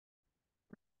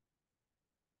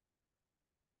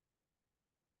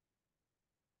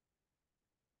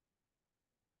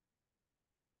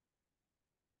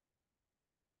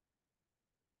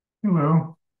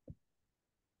Hello.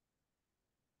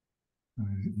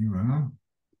 You on?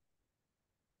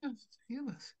 Oh,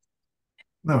 fabulous.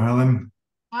 Hello, Helen.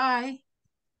 Hi.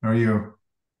 How are you?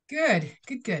 Good,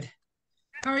 good, good.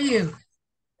 How are you?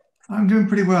 I'm doing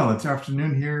pretty well. It's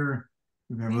afternoon here.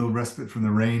 We've had a little respite from the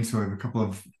rain, so I have a couple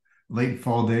of late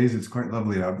fall days. It's quite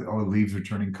lovely out. All the leaves are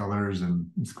turning colors, and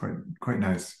it's quite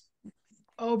nice.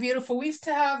 Oh, beautiful. We used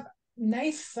to have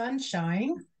nice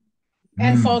sunshine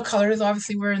and Mm, fall colors.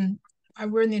 Obviously, we're in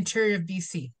the interior of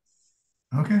BC.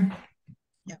 okay.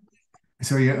 Yeah.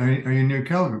 So are you near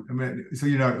Calgary? I mean, so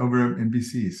you're not over in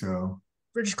BC. So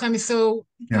British Columbia. So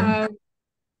yeah. uh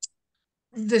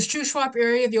the Shuswap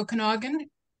area, the Okanagan,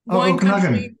 Oh, wine country,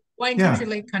 Okanagan. wine country,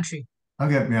 Yeah. lake country.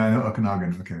 Okay. Yeah, I know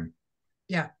Okanagan. Okay.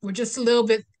 Yeah. We're just a little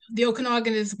bit the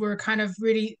Okanagan is we're kind of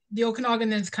really the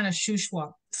Okanagan is kind of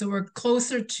Shuswap. So we're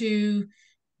closer to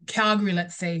Calgary,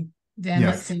 let's say, than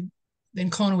let's Yes. say than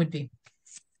Kelowna would be.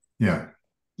 Yeah.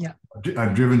 Yeah.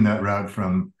 I've driven that route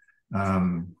from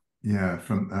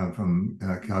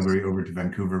Calgary over to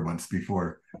Vancouver once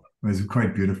before. It was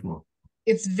quite beautiful.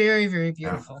 It's very, very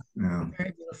Yeah, beautiful. yeah.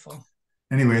 Very beautiful.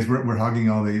 Anyways, we're hogging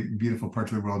all the beautiful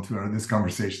parts of the world to this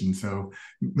conversation. So,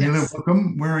 Mila, Yes.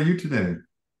 welcome. Where are you today?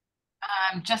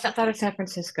 Just outside of San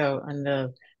Francisco on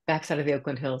the backside of the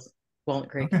Oakland Hills, Walnut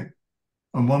Creek. Okay,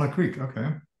 on Walnut Creek. Okay,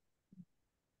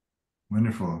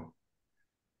 wonderful.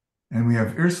 And we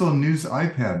have Ursula News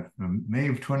iPad from May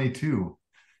of 22.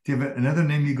 Do you have another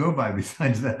name you go by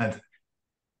besides that?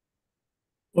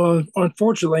 Well,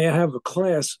 unfortunately, I have a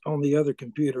class on the other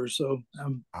computer, so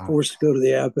I'm Ah, forced to go to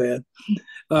the iPad.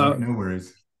 Uh, no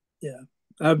worries. yeah,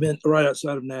 I've been right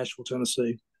outside of Nashville,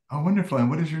 Tennessee. Oh, wonderful. And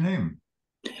what is your name?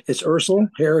 It's Ursula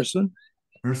Harrison.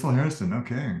 Ursula Harrison.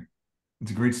 Okay.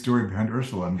 It's a great story behind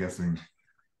Ursula, I'm guessing.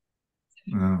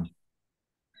 Uh,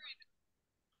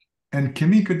 and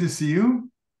Kimmy, good to see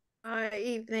you. Hi,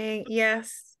 evening.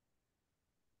 Yes,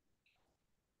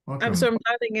 Welcome. I'm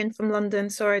dialing in from London.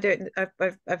 Sorry, I don't.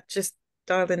 I've just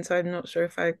dialed in, so I'm not sure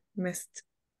if I missed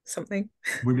something.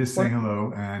 We're just One. saying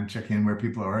hello and checking in where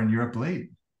people are, and you're up late.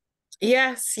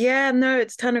 Yes, yeah, no,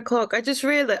 it's 10 o'clock. I just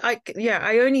realized.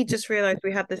 I only just realized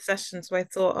we had this session, so I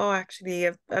thought, oh, actually,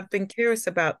 I've been curious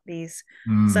about these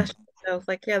Hmm. sessions. So I was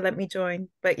like, yeah, let me join.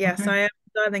 But yes, Okay, I am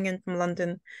dialing in from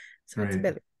London, so it's a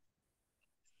great. bit.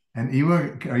 And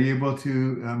Ewa, are you able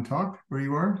to talk where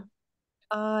you are?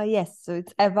 Yes, so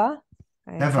it's Eva.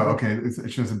 I Eva, have a okay. It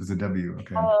shows up as a W.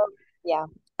 Okay. yeah.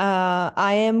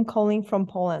 I am calling from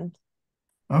Poland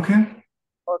Okay,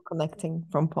 or connecting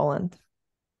from Poland.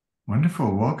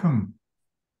 wonderful. Welcome.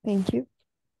 Thank you.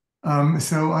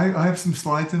 So I have some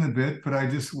slides in a bit, but I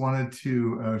just wanted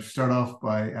to start off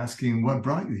by asking what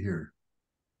brought you here?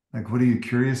 Like, what are you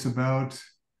curious about?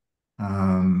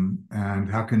 And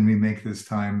how can we make this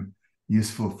time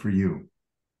useful for you?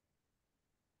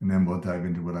 And then we'll dive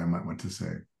into what I might want to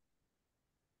say.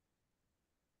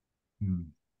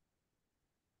 Hmm.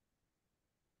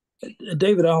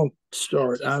 David, I'll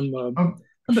start. Oh,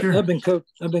 sure. I've been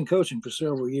coaching for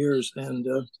several years, and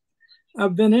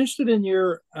I've been interested in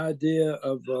your idea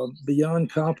of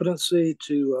beyond competency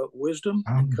to wisdom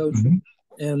in coaching,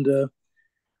 Mhm. and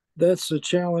that's a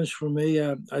challenge for me.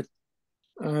 I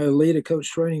lead a coach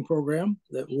training program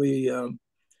that we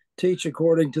teach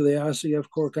according to the ICF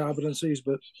core competencies,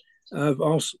 but I've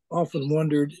also often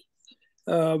wondered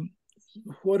um,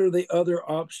 what are the other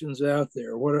options out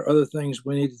there? What are other things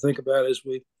we need to think about as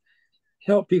we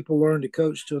help people learn to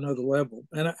coach to another level?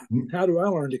 And how do I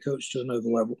learn to coach to another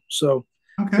level? So,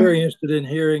 Okay. very interested in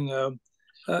hearing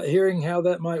how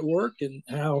that might work and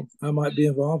how I might be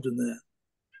involved in that.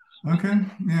 Okay.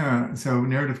 Yeah. So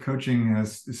narrative coaching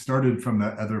has started from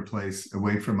that other place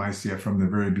away from ICF from the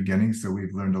very beginning. So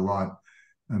we've learned a lot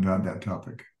about that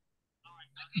topic.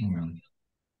 Yeah.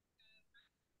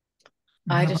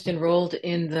 I Yeah. just enrolled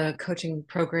in the coaching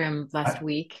program last I,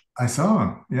 week. I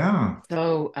saw. Yeah.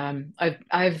 So I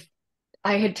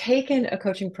had taken a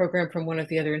coaching program from one of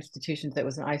the other institutions that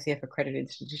was an ICF accredited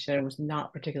institution. I was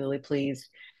not particularly pleased.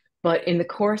 But in the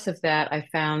course of that, I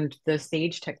found the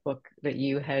SAGE textbook that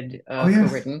you had Oh, yes.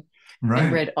 co-written and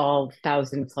Right. read all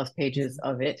 1,000+ pages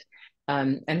of it,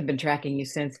 and have been tracking you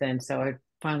since then. So I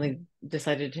finally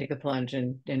decided to take the plunge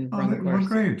and Oh, run the well, course.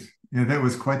 great. Yeah, that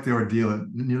was quite the ordeal. It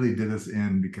nearly did us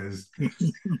in because a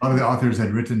lot of the authors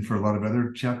had written for a lot of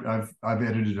other chapters. I've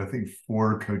edited, I think,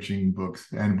 four coaching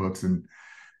books and books, and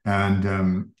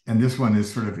this one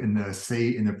is sort of in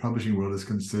the publishing world is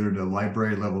considered a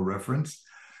library level reference.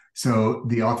 So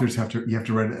the authors you have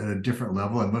to write at a different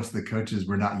level, and most of the coaches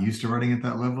were not used to writing at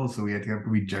that level, so we had to have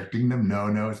rejecting them.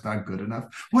 No, it's not good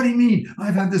enough. What do you mean?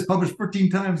 I've had this published 14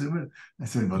 times. I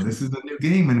said, well, this is a new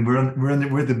game, and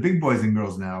we're the big boys and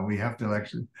girls now. We have to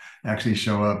actually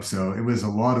show up. So it was a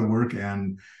lot of work,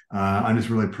 and I'm just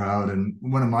really proud. And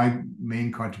one of my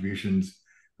main contributions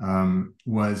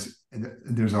was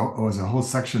was a whole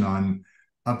section on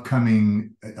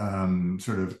upcoming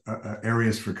sort of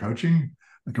areas for coaching,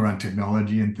 like around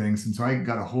technology and things. And so I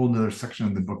got a whole nother section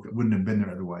of the book that wouldn't have been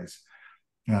there otherwise.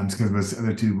 It's because the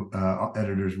other two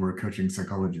editors were coaching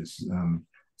psychologists.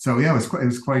 So yeah, it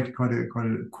was quite a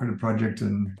project,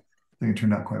 and I think it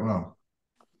turned out quite well.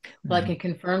 Well, I can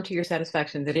confirm to your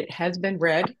satisfaction that it has been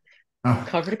read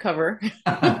cover to cover.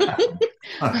 I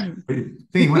think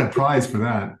you won a prize for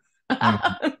that.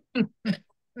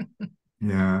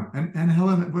 Yeah. And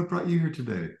Helen, what brought you here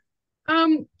today? For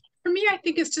me, I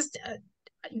think it's just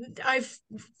I've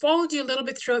followed you a little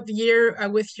bit throughout the year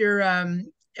with your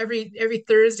every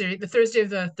Thursday, the Thursday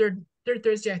of the third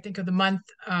Thursday, I think, of the month.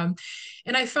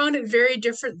 And I found it very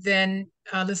different than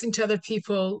listening to other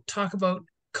people talk about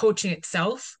coaching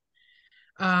itself.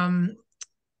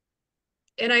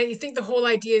 And I think the whole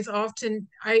idea is often,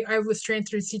 I was trained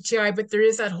through CTI, but there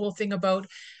is that whole thing about,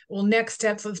 well, next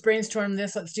steps, let's brainstorm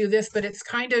this, let's do this. But it's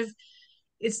kind of,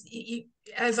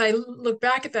 as I look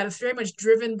back at that, it's very much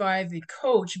driven by the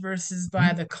coach versus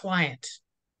by the client.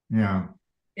 Yeah.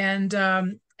 And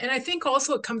I think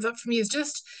also what comes up for me is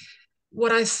just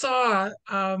what I saw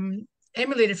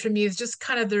emulated for me is just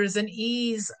kind of there's an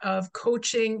ease of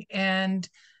coaching, and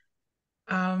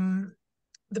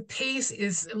the pace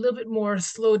is a little bit more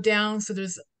slowed down, so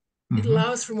it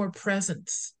allows for more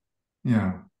presence.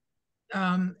 Yeah.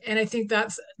 And I think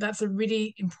that's a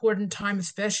really important time,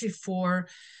 especially for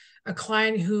a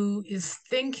client who is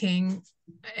thinking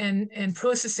and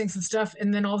processing some stuff,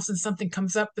 and then all of a sudden something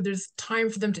comes up, but there's time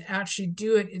for them to actually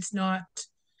do it. It's not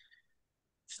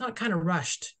kind of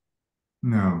rushed.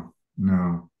 No.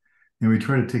 And we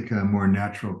try to take a more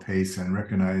natural pace and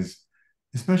recognize,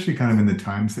 especially kind of in the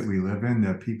times that we live in,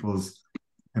 that people's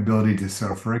ability to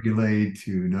self-regulate,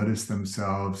 to notice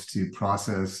themselves, to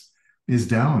process is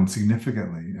down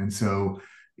significantly. And so,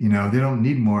 they don't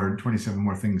need 27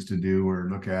 more things to do or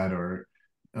look at, or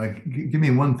like, give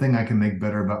me one thing I can make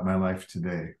better about my life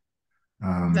today.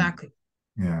 Exactly.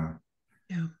 Yeah.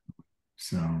 Yeah.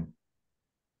 So,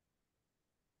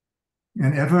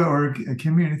 and Eva or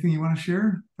Kimmy, anything you want to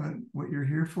share about what you're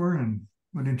here for and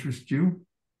what interests you?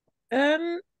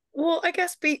 Well, I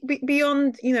guess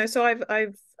beyond, so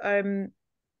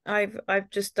I've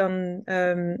just done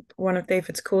one of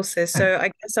David's courses, so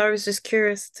I guess I was just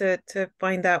curious to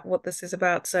find out what this is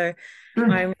about. So Sure,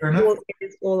 I'm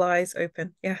all eyes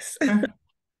open. Yes. Okay.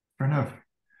 Fair enough.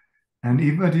 And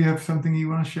Eva, do you have something you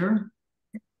want to share?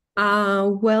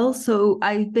 Well, so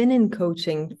I've been in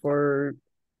coaching for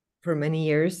many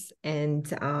years, and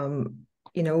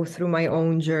through my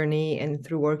own journey and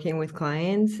through working with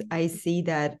clients, I see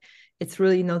that it's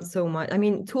really not so much. I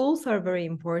mean, tools are very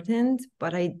important,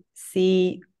 but I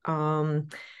see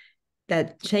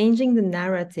that changing the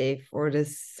narrative, or the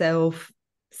self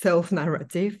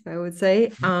narrative, I would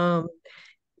say,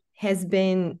 has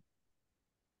been.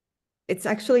 It's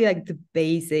actually like the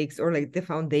basics, or like the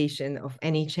foundation of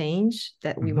any change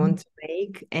that we want to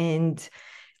make, and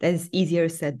that is easier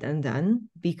said than done,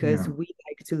 because we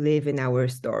like to live in our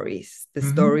stories, the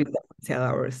stories that we tell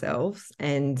ourselves,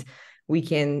 and we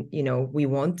can, we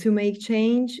want to make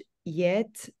change,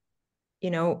 yet,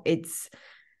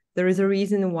 there is a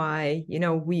reason why,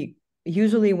 we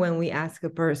usually, when we ask a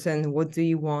person, what do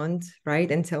you want, right?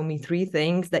 And tell me 3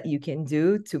 things that you can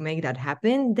do to make that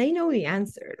happen, they know the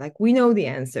answer. Like, we know the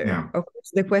answer. Yeah. Of course,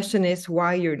 the question is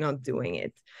why you're not doing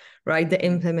it, right? The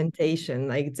implementation,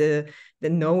 like the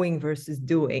knowing versus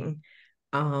doing.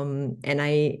 And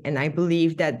I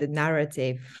believe that the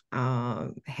narrative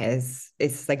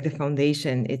it's like the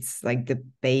foundation, it's like the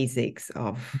basics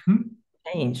of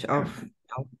change, of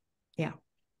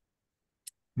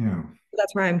yeah.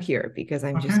 That's why I'm here, because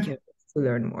I'm just curious to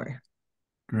learn more.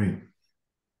 Great. I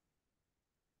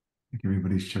think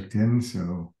everybody's checked in,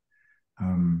 so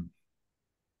let's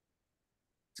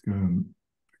go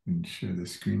and share the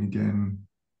screen again.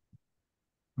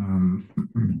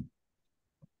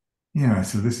 Yeah,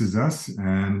 so this is us,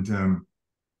 and I'm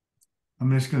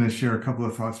just going to share a couple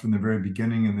of thoughts from the very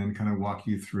beginning, and then kind of walk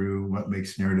you through what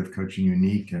makes narrative coaching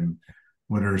unique and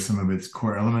what are some of its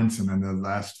core elements, and then the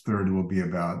last third will be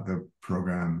about the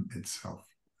program itself.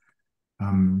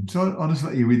 So I'll just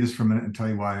let you read this for a minute and tell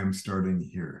you why I'm starting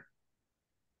here.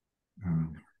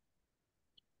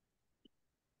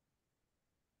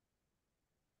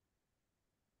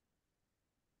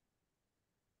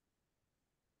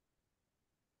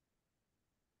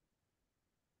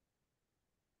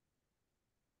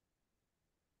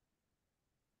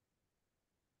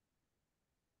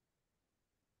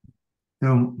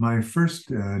 So my first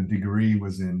degree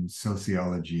was in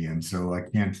sociology, and so I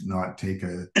can't not take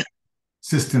a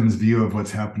systems view of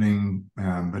what's happening.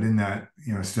 But in that,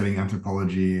 studying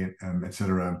anthropology, et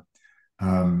cetera.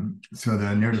 So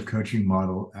the narrative coaching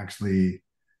model actually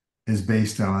is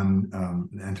based on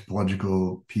an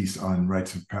anthropological piece on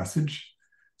rites of passage.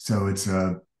 So it's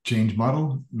a change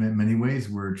model in many ways.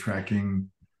 We're tracking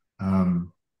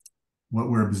what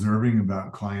we're observing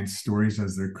about clients' stories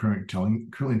as they're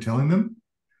currently telling them,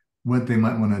 what they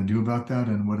might want to do about that,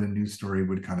 and what a new story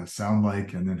would kind of sound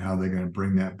like, and then how they're going to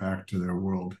bring that back to their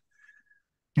world.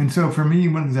 And so for me,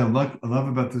 one of the things I love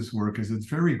about this work is it's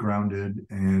very grounded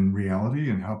in reality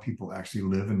and how people actually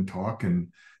live and talk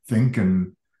and think,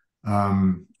 and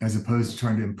as opposed to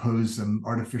trying to impose some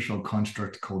artificial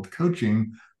construct called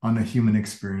coaching on a human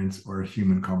experience or a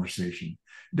human conversation.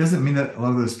 It doesn't mean that a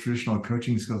lot of those traditional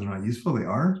coaching skills are not useful. They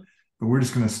are, but we're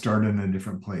just going to start in a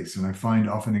different place. And I find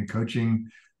often in coaching,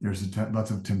 there's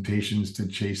lots of temptations to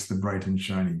chase the bright and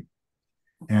shiny.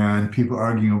 And people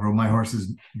arguing over, well, my horse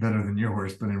is better than your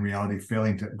horse, but in reality,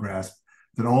 failing to grasp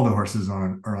that all the horses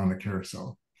are on a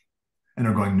carousel and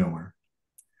are going nowhere.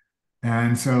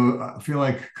 And so I feel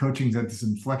like coaching's at this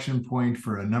inflection point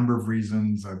for a number of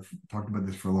reasons. I've talked about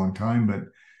this for a long time, but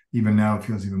even now it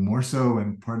feels even more so.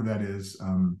 And part of that is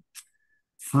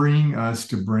freeing us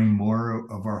to bring more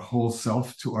of our whole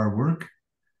self to our work,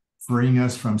 freeing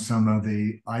us from some of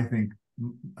the, I think,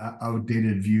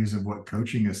 outdated views of what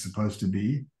coaching is supposed to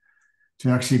be, to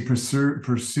actually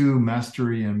pursue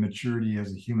mastery and maturity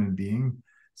as a human being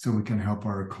so we can help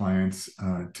our clients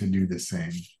to do the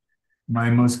same. My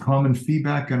most common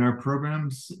feedback in our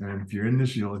programs, and if you're in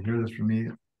this, you'll hear this from me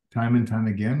time and time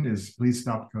again, is please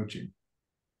stop coaching.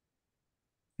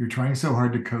 You're trying so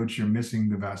hard to coach, you're missing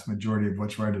the vast majority of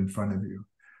what's right in front of you.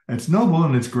 It's noble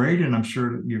and it's great, and I'm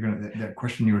sure that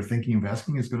question you were thinking of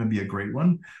asking is going to be a great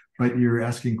one, but you're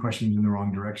asking questions in the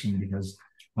wrong direction, because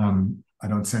I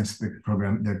don't sense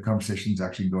the conversation is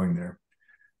actually going there.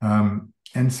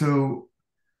 And so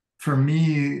for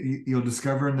me, you'll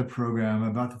discover in the program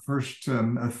about the first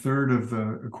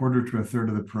a quarter to a third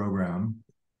of the program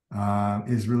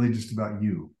is really just about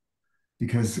you,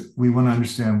 because we want to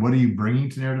understand, what are you bringing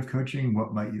to narrative coaching?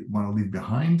 What might you want to leave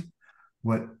behind?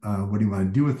 What do you want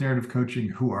to do with narrative coaching?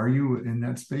 Who are you in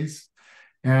that space?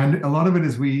 And a lot of it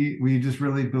is we just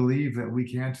really believe that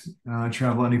we can't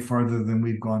travel any farther than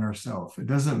we've gone ourselves. It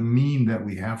doesn't mean that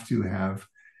we have to have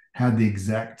had the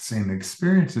exact same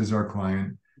experience as our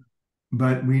client,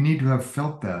 but we need to have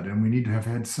felt that, and we need to have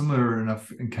had similar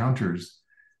enough encounters.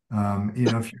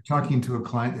 If you're talking to a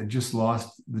client that just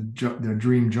lost their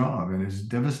dream job and is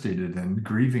devastated and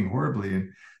grieving horribly,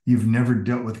 and you've never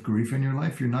dealt with grief in your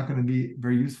life, you're not going to be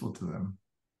very useful to them,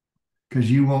 because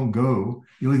you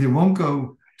either won't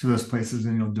go to those places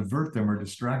and you'll divert them or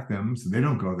distract them so they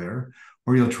don't go there,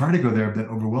 or you'll try to go there but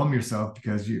overwhelm yourself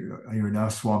because you're now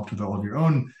swamped with all of your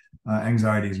own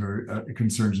anxieties or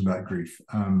concerns about grief.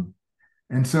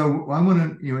 And so I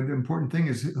want to, the important thing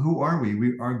is, who are we?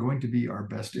 We are going to be our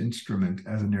best instrument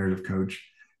as a narrative coach.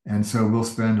 And so we'll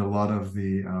spend a lot of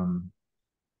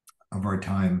our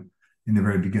time in the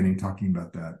very beginning talking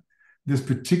about that. This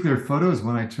particular photo is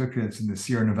one I took. It's in the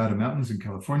Sierra Nevada mountains in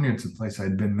California. It's a place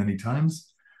I'd been many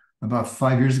times. About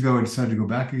 5 years ago, I decided to go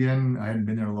back again. I hadn't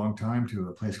been there a long time, to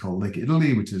a place called Lake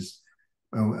Italy, which is,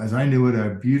 as I knew it,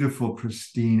 a beautiful,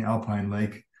 pristine alpine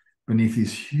lake beneath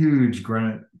these huge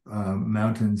granite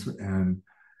mountains. And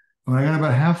when I got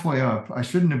about halfway up, I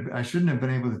shouldn't have been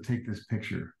able to take this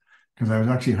picture, because I was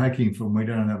actually hiking from way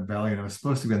down in that valley, and I was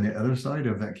supposed to be on the other side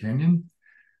of that canyon,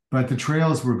 but the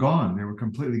trails were gone. They were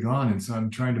completely gone. And so I'm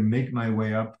trying to make my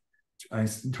way up. I'm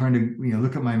trying to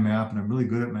look at my map, and I'm really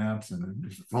good at maps, and I'm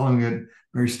just following it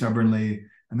very stubbornly.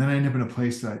 And then I end up in a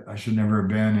place that I should never have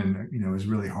been, and it was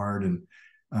really hard.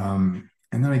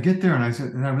 And then I get there, and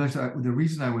I realized the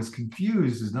reason I was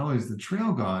confused is not only is the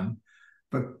trail gone,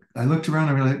 but I looked around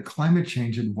and realized climate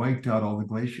change had wiped out all the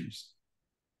glaciers.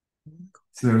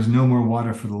 So there was no more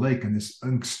water for the lake, and this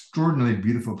extraordinarily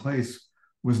beautiful place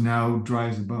was now dry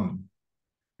as a bone.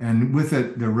 And with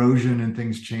it, the erosion and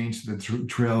things changed. The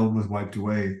trail was wiped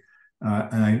away.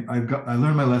 And I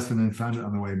learned my lesson and found it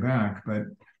on the way back. But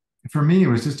for me, it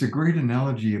was just a great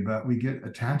analogy about, we get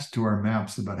attached to our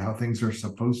maps about how things are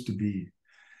supposed to be.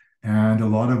 And a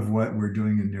lot of what we're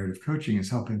doing in narrative coaching is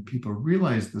helping people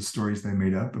realize the stories they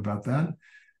made up about that,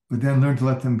 but then learn to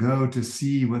let them go to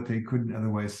see what they couldn't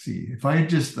otherwise see. If I had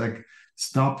just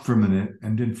stopped for a minute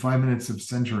and did 5 minutes of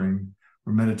centering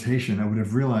or meditation, I would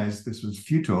have realized this was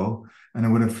futile, and I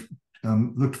would have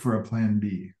looked for a plan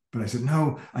B. But I said,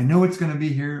 no, I know it's going to be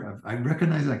here. I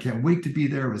recognize it. I can't wait to be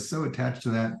there. I was so attached to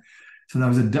that. So I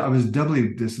was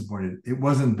doubly disappointed. It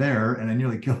wasn't there, and I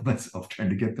nearly killed myself trying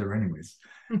to get there anyways.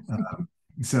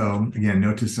 So again,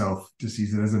 note to self, just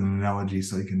use it as an analogy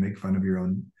so you can make fun of your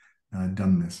own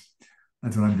dumbness.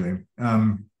 That's what I'm doing.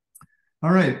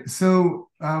 All right, so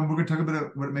we're going to talk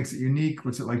about what makes it unique,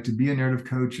 what's it like to be a narrative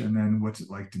coach, and then what's it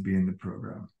like to be in the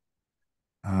program.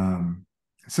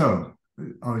 So I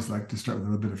always like to start with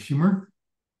a little bit of humor.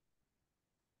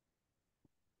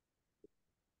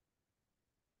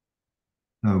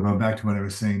 I'll go back to what I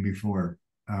was saying before.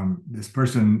 This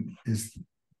person is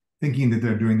thinking that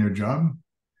they're doing their job,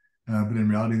 but in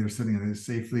reality, they're sitting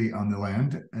safely on the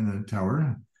land in the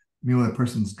tower. Meanwhile, the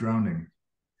person's drowning.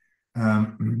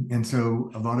 And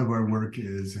so a lot of our work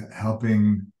is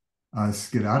helping us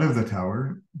get out of the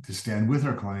tower, to stand with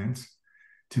our clients,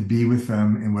 to be with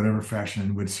them in whatever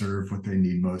fashion would serve what they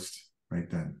need most right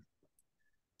then.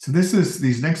 So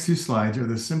these next two slides are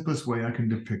the simplest way I can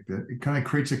depict it. It kind of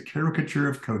creates a caricature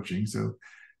of coaching. So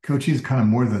coaching is kind of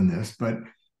more than this, but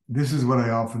this is what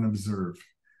I often observe.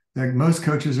 That most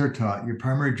coaches are taught your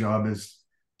primary job is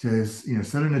to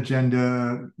set an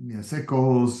agenda, set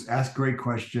goals, ask great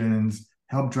questions,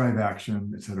 help drive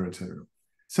action, et cetera, et cetera.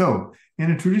 So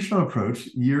in a traditional approach,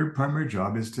 your primary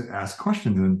job is to ask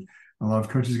questions. And a lot of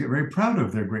coaches get very proud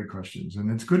of their great questions.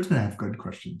 And it's good to have good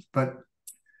questions. But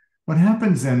what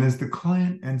happens then is the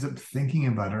client ends up thinking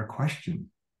about our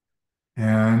question.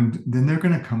 And then they're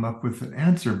going to come up with an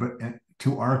answer, but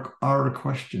to our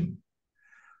question.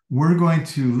 We're going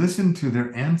to listen to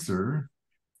their answer,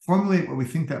 formulate what we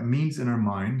think that means in our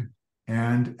mind,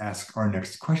 and ask our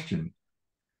next question.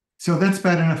 So that's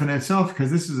bad enough in itself,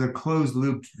 because this is a closed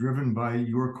loop driven by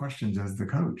your questions as the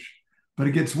coach. But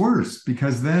it gets worse,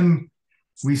 because then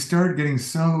we start getting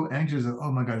so anxious of,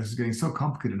 oh my God, this is getting so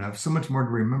complicated enough, so much more to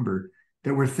remember,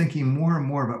 that we're thinking more and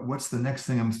more about what's the next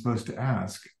thing I'm supposed to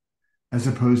ask, as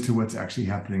opposed to what's actually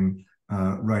happening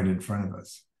right in front of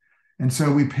us. And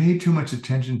so we pay too much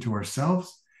attention to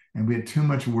ourselves, and we had too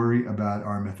much worry about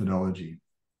our methodology.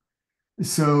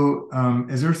 So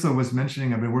as Ursula was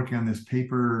mentioning, I've been working on this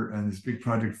paper and this big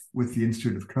project with the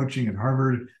Institute of Coaching at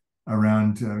Harvard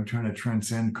around trying to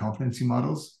transcend competency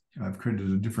models. I've created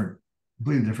a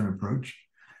completely different approach.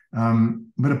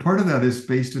 But a part of that is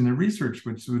based in the research,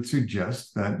 which would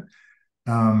suggest that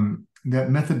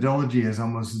that methodology has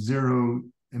almost zero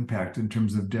impact in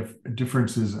terms of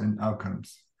differences in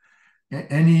outcomes.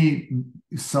 Any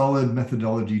solid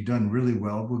methodology done really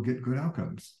well will get good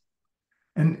outcomes.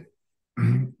 And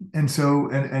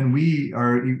we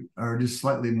are just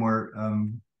slightly more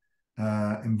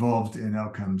involved in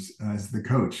outcomes as the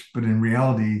coach, but in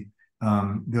reality,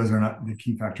 those are not the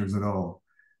key factors at all.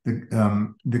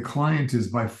 The client is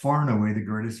by far and away the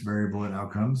greatest variable in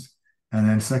outcomes, and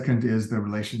then second is the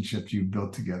relationships you've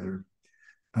built together.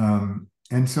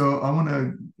 And so I want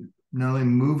to not only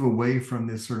move away from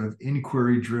this sort of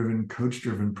inquiry-driven,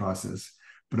 coach-driven process,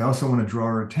 but I also want to draw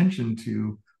our attention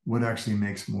to what actually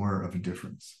makes more of a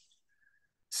difference.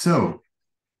 So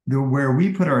where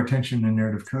we put our attention in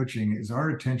narrative coaching is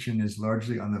our attention is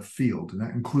largely on the field, and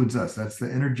that includes us. That's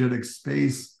the energetic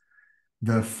space,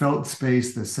 the felt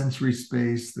space, the sensory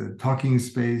space, the talking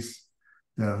space,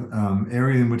 the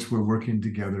area in which we're working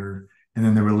together, and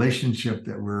then the relationship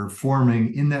that we're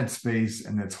forming in that space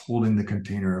and that's holding the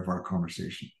container of our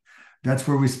conversation. That's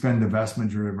where we spend the vast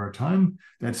majority of our time.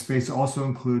 That space also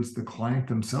includes the client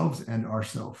themselves and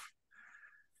ourselves.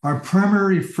 Our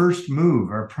primary first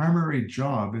move, our primary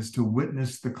job is to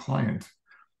witness the client,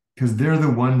 because they're the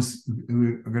ones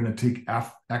who are going to take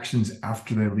actions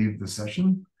after they leave the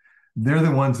session. They're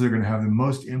the ones that are going to have the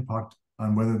most impact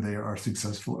on whether they are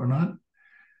successful or not.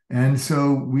 And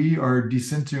so we are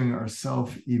decentering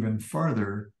ourselves even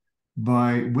farther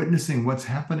by witnessing what's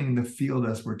happening in the field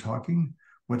as we're talking,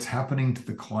 what's happening to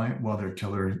the client while they're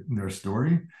telling their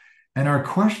story. And our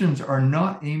questions are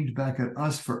not aimed back at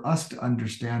us for us to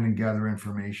understand and gather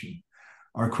information.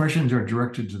 Our questions are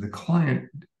directed to the client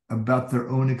about their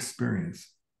own experience.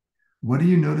 What are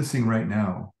you noticing right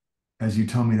now as you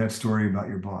tell me that story about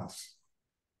your boss?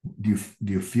 Do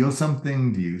you feel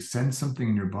something? Do you sense something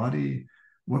in your body?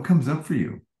 What comes up for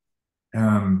you?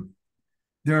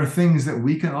 There are things that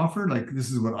we can offer, like this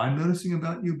is what I'm noticing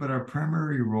about you, but our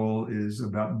primary role is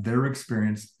about their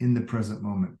experience in the present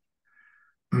moment.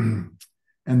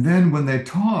 And then when they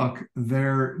talk,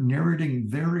 they're narrating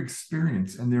their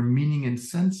experience and their meaning and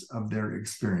sense of their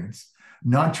experience,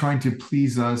 not trying to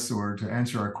please us or to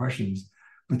answer our questions,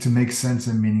 but to make sense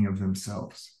and meaning of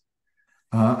themselves.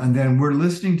 And then we're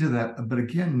listening to that, but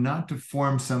again, not to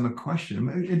form some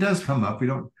question. It does come up. We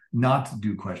don't not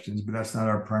do questions, but that's not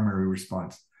our primary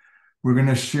response. We're going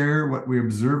to share what we're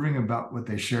observing about what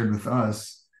they shared with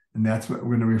us, and that's what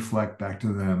we're going to reflect back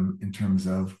to them in terms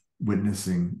of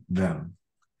witnessing them.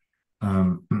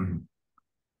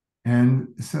 And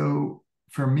so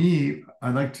for me,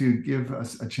 I'd like to give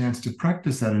us a chance to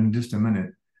practice that in just a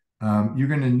minute. You're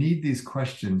going to need these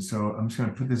questions. So I'm just going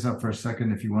to put this up for a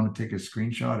second. If you want to take a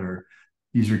screenshot or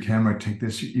use your camera, take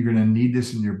this. You're going to need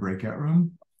this in your breakout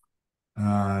room.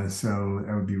 So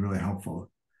that would be really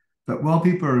helpful. But while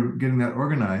people are getting that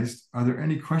organized, are there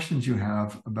any questions you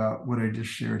have about what I just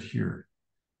shared here?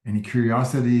 Any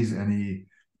curiosities, any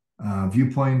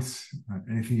viewpoints,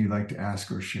 anything you'd like to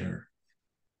ask or share?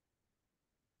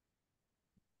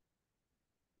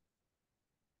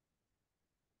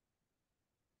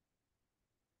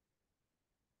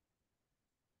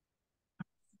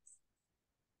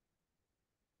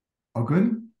 All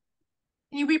good?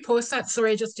 Can you repost that?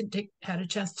 Sorry, I just didn't had a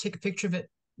chance to take a picture of it,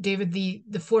 David. The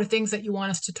 4 things that you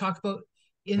want us to talk about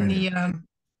in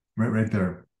Right right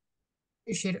there.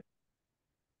 Appreciate it.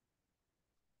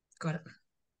 Got it.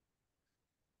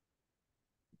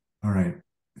 All right.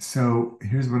 So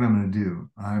here's what I'm going to do.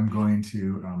 I'm going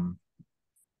to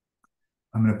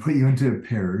put you into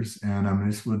pairs, and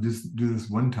we'll just do this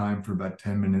one time for about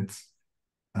 10 minutes.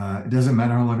 It doesn't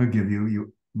matter how long I give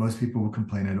you. Most people will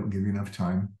complain I don't give you enough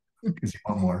time because you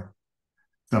want more.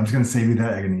 So I'm just going to save you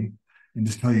that agony and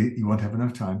just tell you won't have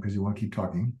enough time because you won't keep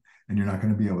talking and you're not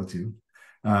going to be able to.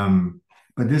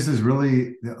 But this is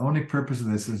really the only purpose of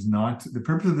this is not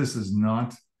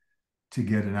to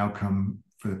get an outcome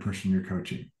for the person you're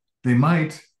coaching. They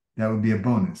might, that would be a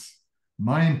bonus.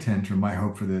 My intent or my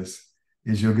hope for this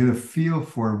is you'll get a feel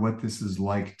for what this is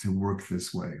like to work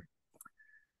this way.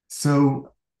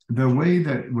 So the way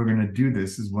that we're going to do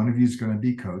this is one of you is going to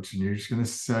be coach and you're just going to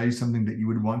say something that you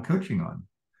would want coaching on.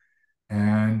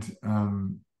 And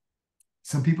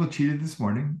some people cheated this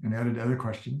morning and added other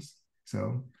questions.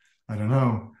 So I don't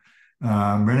know.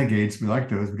 Renegades, we like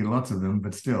those. We get lots of them,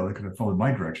 but still, they could have followed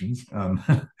my directions.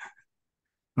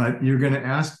 But you're going to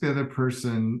ask the other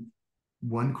person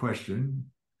one question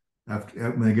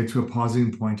when they get to a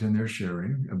pausing point in their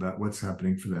sharing about what's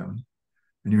happening for them.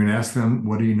 And you're going to ask them,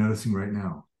 what are you noticing right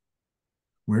now?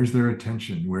 Where's their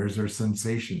attention? Where's their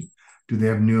sensation? Do they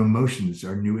have new emotions?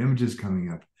 Are new images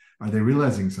coming up? Are they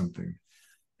realizing something?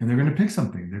 And they're going to pick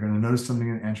something. They're going to notice something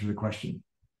and answer the question.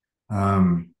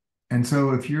 And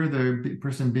so if you're the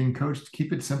person being coached,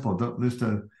 keep it simple. Don't list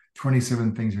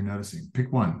 27 things you're noticing.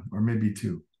 Pick one or maybe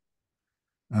 2.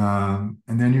 And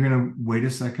then you're going to wait a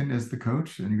second as the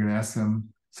coach and you're going to ask them,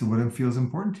 so what feels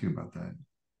important to you about that?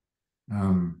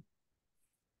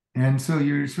 And so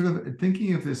you're sort of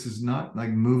thinking of this as not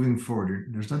like moving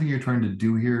forward. There's nothing you're trying to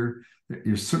do here.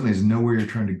 There certainly is nowhere you're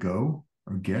trying to go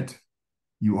or get.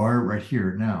 You are right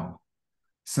here now.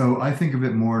 So I think of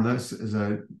it more or less as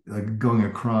like going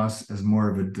across as more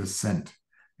of a descent.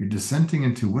 You're descending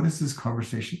into what does this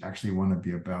conversation actually want to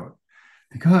be about?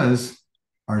 Because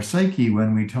our psyche,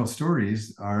 when we tell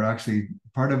stories, are actually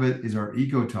part of it is our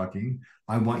ego talking.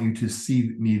 I want you to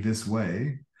see me this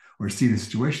way or see the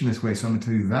situation this way. So I'm going to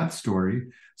tell you that story.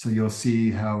 So you'll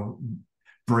see how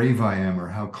brave I am or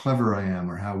how clever I am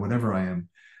or how whatever I am.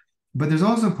 But there's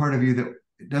also part of you that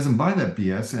doesn't buy that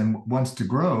BS and wants to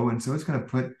grow. And so it's going to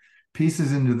put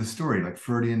pieces into the story like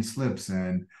Freudian slips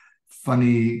and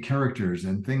funny characters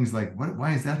and things like,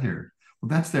 why is that here? Well,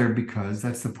 that's there because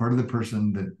that's the part of the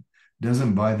person that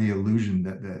doesn't buy the illusion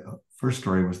that the first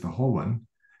story was the whole one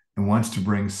and wants to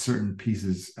bring certain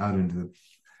pieces out into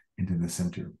the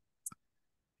center.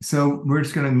 So we're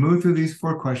just going to move through these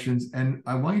 4 questions. And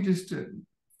I want you just to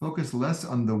focus less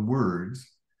on the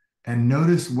words and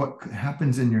notice what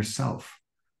happens in yourself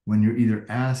when you either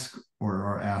ask or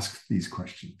are asked these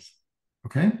questions.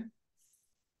 Okay?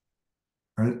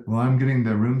 While I'm getting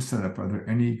the room set up, are there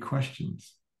any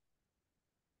questions?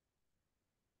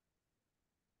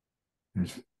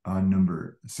 There's a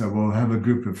number. So we'll have a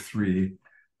group of 3.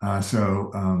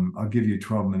 I'll give you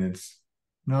 12 minutes.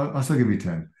 No, I'll still give you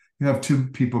 10. You have 2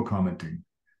 people commenting.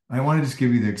 I want to just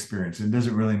give you the experience. It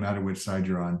doesn't really matter which side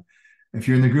you're on. If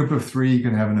you're in the group of 3, you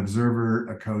can have an observer,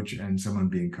 a coach, and someone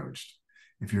being coached.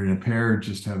 If you're in a pair,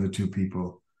 just have the 2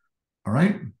 people. All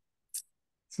right?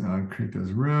 So I'll create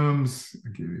those rooms.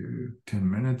 I'll give you 10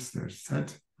 minutes. They're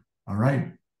set. All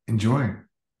right. Enjoy.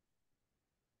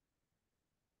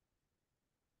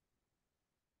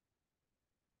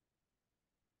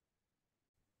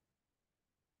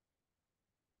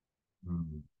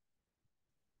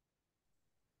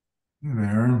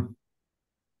 There. I'm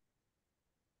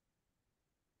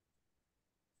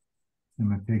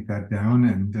going to take that down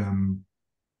and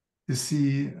to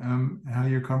see how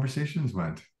your conversations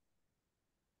went.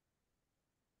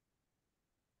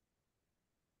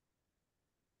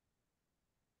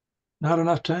 not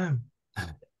enough time.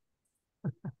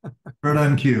 Right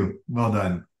on cue. Well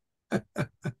done.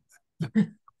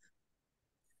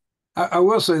 I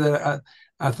will say that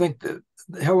I think that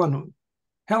Helen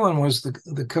was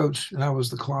the coach and I was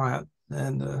the client,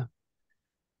 and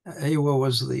Awa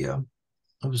was the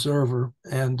observer.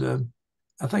 And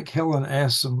I think Helen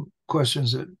asked some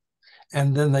questions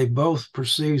and then they both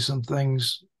perceived some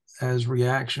things as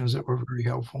reactions that were very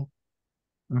helpful.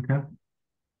 Okay.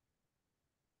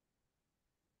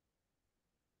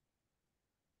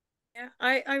 Yeah,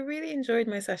 I really enjoyed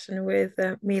my session with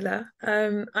Mila.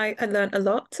 I learned a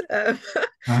lot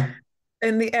Huh?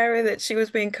 in the area that she was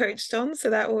being coached on. So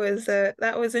that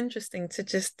was interesting to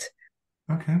just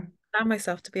Okay. allow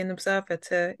myself to be an observer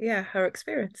to her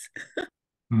experience.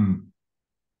 Hmm.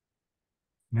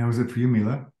 Now, was it for you,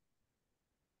 Mila?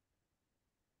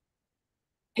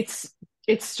 It's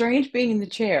it's strange being in the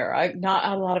chair. I've not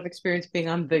had a lot of experience being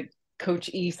on the coach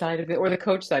E side of it or the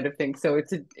coach side of things. So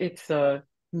it's a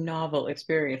novel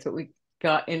experience, but we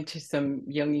got into some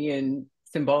Jungian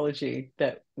symbology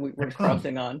that we were Excellent.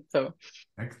 crossing on. So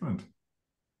Excellent.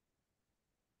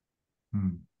 Hmm.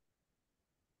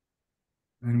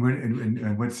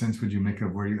 And what sense would you make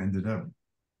of where you ended up?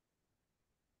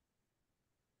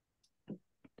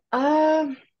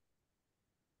 um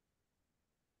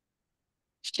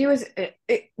she was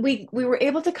we were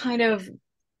able to kind of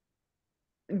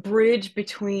bridge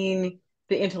between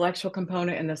the intellectual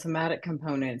component and the somatic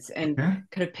components and Okay.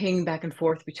 kind of ping back and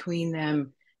forth between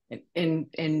them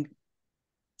and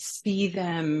see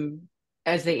them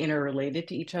as they interrelated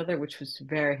to each other, which was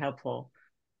very helpful.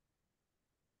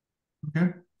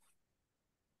 Okay.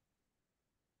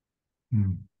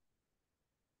 Hmm.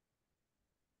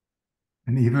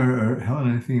 And Eva or Helen,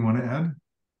 anything you want to add?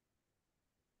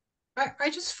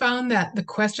 I just found that the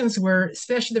questions were,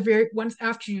 especially the very ones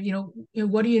after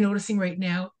what are you noticing right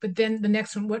now? But then the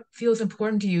next one, what feels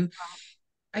important to you?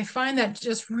 I find that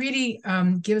just really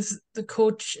gives the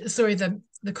coach, sorry, the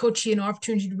coachee an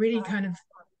opportunity to really kind of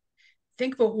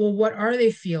think about, well, what are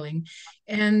they feeling?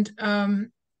 And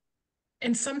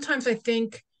sometimes I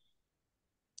think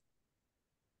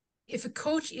if a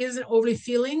coach isn't overly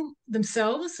feeling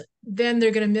themselves, then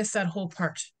they're going to miss that whole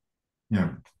part.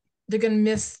 Yeah. They're going to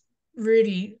miss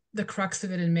really the crux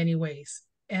of it in many ways.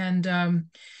 And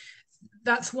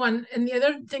that's one. And the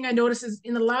other thing I noticed is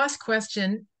in the last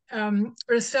question,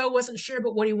 Ursel wasn't sure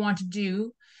about what he wanted to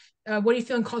do. What are you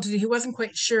feeling called to do? He wasn't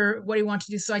quite sure what he wanted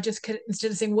to do. So I just could,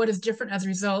 instead of saying what is different as a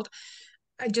result,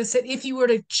 I just said if you were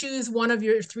to choose one of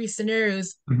your three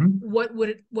scenarios, Mm-hmm. what would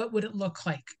it look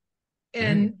like? Okay.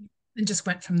 And just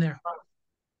went from there.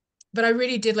 But I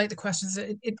really did like the questions.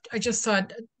 I just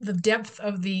thought the depth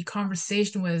of the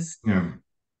conversation was Yeah.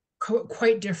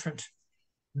 quite different.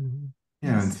 Mm-hmm.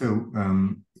 Yeah. And Yes.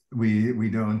 so we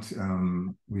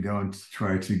don't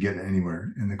try to get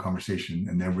anywhere in the conversation,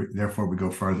 and then therefore we go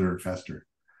farther faster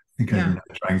because we're Yeah.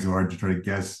 not trying so hard to try to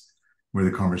guess where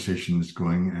the conversation is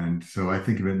going. And so I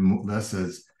think of it less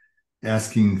as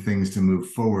asking things to move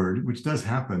forward, which does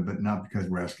happen, but not because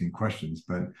we're asking questions,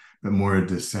 but more a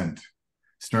descent.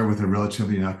 Start with a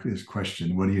relatively innocuous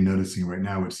question. What are you noticing right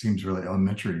now? Which seems really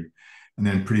elementary. And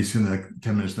then pretty soon, like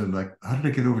 10 minutes later, like, how did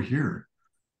I get over here?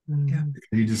 Yeah.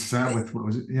 You just sat with what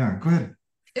was it? Yeah, go ahead.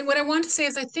 And what I want to say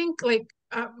is, I think like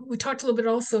we talked a little bit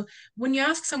also, when you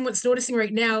ask someone what's noticing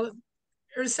right now,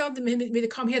 Ursel made the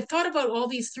comment, he had thought about all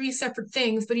these three separate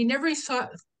things, but he never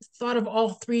thought of all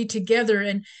three together.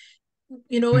 And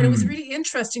and it was Hmm. really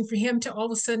interesting for him to all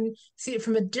of a sudden see it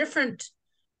from a different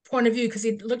point of view because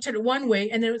he looked at it one way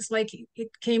and then it's like it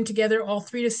came together all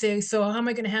three to say, so how am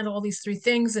I going to handle all these three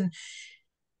things? And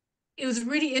it was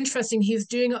really interesting. He's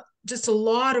doing just a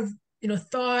lot of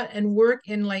thought and work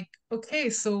in like, okay,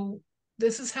 so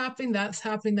this is happening, that's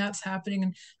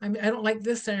happening, and I don't like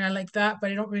this and I like that,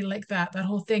 but I don't really like that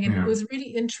whole thing, and it Yeah, was really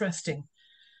interesting.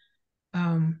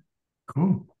 um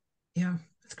cool. yeah,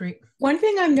 that's great. one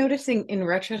thing I'm noticing in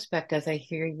retrospect as I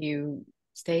hear you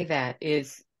say that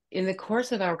is in the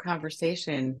course of our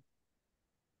conversation,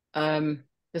 um,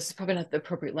 this is probably not the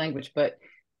appropriate language, but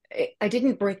I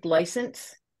didn't break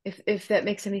license, if that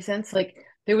makes any sense. Like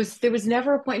there was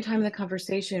never a point in time in the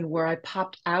conversation where I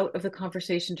popped out of the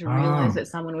conversation to realize Oh, that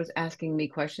someone was asking me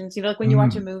questions. Like when you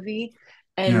watch a movie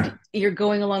and yeah. you're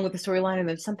going along with the storyline and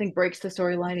then something breaks the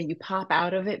storyline and you pop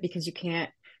out of it because you can't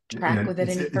track Yeah, with it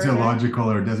any it's further. illogical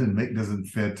or doesn't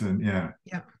fit, and yeah,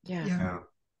 Yeah. Yeah. Yeah. yeah.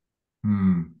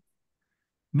 Hmm.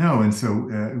 No, and so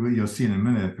you'll see in a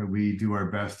minute, but we do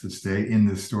our best to stay in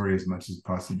the story as much as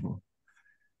possible.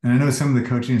 And I know some of the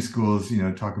coaching schools,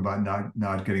 talk about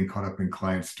not getting caught up in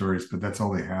client stories, but that's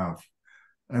all they have.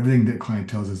 Everything that client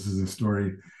tells us is a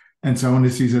story. And so I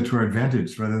want to use that to our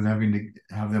advantage rather than having to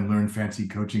have them learn fancy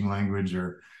coaching language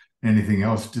or anything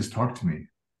else. Just talk to me,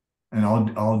 and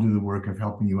I'll do the work of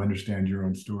helping you understand your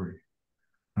own story.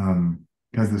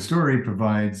 Because the story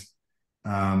provides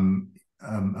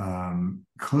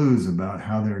clues about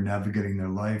how they're navigating their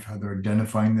life, how they're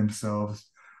identifying themselves,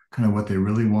 kind of what they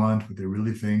really want, what they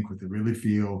really think, what they really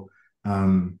feel.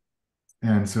 And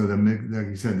so like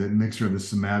you said, the mixture of the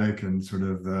somatic and sort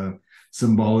of the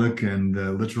symbolic and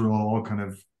the literal all kind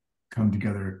of come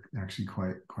together actually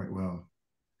quite well.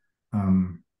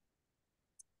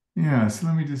 Yeah, so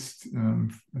let me just,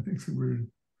 I think so we're,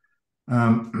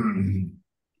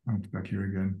 back here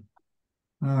again.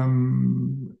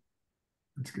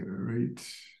 Let's get it right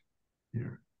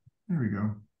here. There we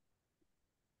go.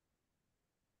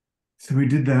 So we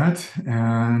did that,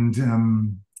 and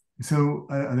so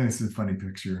I think this is a funny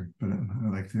picture, but I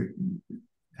like to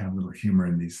have a little humor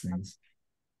in these things.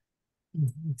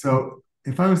 So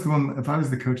if I was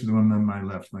the coach of the woman on my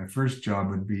left, my first job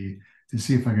would be to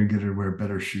see if I could get her to wear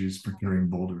better shoes for carrying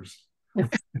boulders.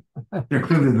 They're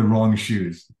clearly the wrong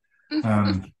shoes.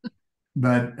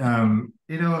 But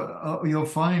you'll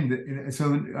find that,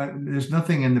 so there's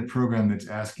nothing in the program that's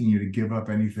asking you to give up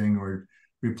anything or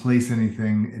replace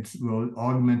anything. It will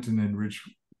augment and enrich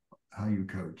how you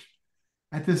coach.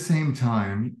 At the same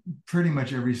time, pretty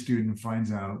much every student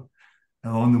finds out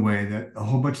along the way that a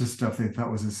whole bunch of stuff they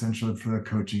thought was essential for their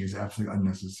coaching is absolutely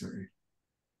unnecessary.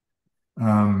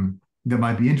 That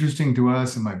might be interesting to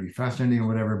us, it might be fascinating or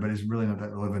whatever, but it's really not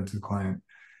that relevant to the client.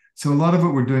 So a lot of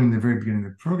what we're doing in the very beginning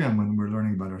of the program when we're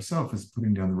learning about ourselves is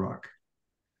putting down the rock.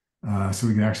 So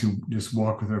we can actually just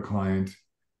walk with our client.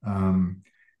 And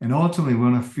ultimately, we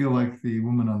want to feel like the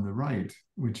woman on the right,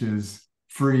 which is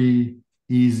free,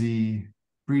 easy,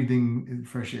 breathing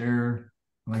fresh air.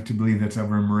 I like to believe that's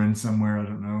over in Marin somewhere. I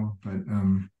don't know, but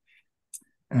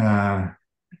I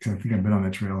think I've been on the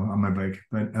trail on my bike.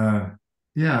 But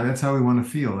yeah, that's how we want to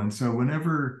feel. And so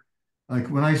whenever, like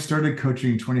when I started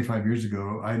coaching 25 years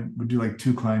ago, I would do like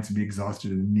 2 clients and be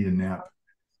exhausted and need a nap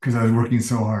because I was working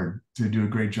so hard to do a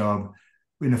great job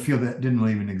in a field that didn't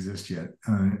really even exist yet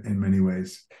in many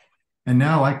ways. And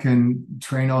now I can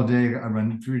train all day. I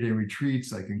run 3-day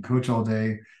retreats. I can coach all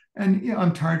day. And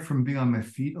I'm tired from being on my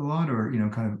feet a lot, or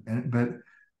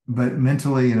but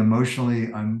mentally and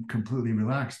emotionally, I'm completely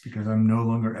relaxed because I'm no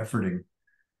longer efforting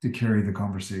to carry the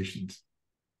conversations.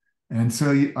 And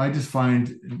so I just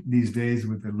find these days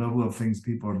with the level of things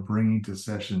people are bringing to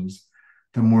sessions,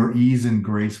 the more ease and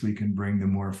grace we can bring, the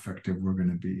more effective we're going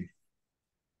to be.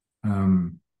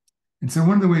 And so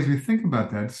one of the ways we think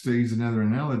about that, just to use another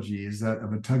analogy, is that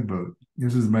of a tugboat.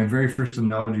 This is my very first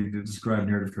analogy to describe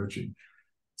narrative coaching.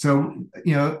 So,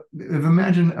 if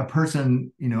imagine a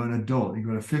person, an adult, you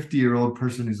got a 50-year-old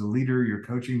person who's a leader, you're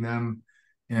coaching them,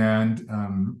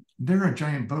 and they're a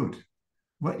giant boat.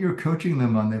 What you're coaching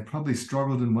them on, they've probably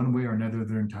struggled in one way or another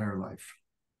their entire life.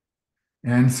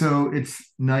 And so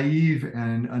it's naive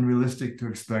and unrealistic to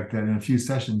expect that in a few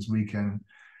sessions we can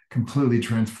completely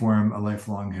transform a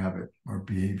lifelong habit or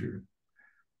behavior.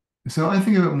 So I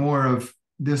think of it more of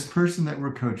this person that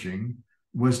we're coaching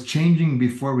was changing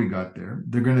before we got there.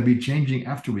 They're going to be changing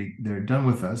after they're done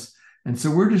with us. And so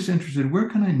we're just interested, where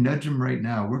can I nudge them right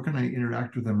now? Where can I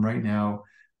interact with them right now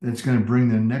that's going to bring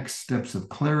the next steps of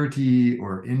clarity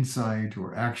or insight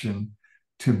or action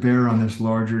to bear on this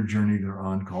larger journey they're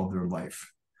on called their life.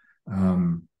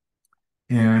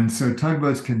 And so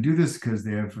tugboats can do this because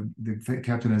the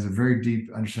captain has a very deep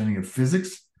understanding of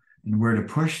physics and where to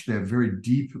push. They have very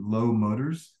deep, low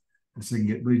motors. And so they can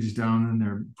get really just down in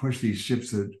there, push these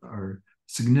ships that are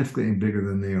significantly bigger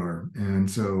than they are. And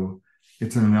so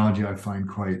it's an analogy I find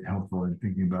quite helpful in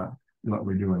thinking about what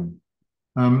we're doing.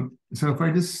 So if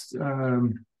I just,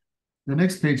 the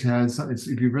next page has,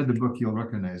 if you've read the book, you'll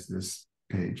recognize this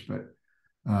page, but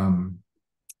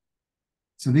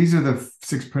so these are the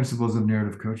 6 principles of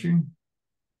narrative coaching.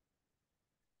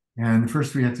 And the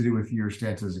first we have to do with your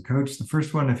stance as a coach. The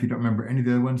first one, if you don't remember any of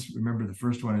the other ones, remember the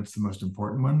first one, it's the most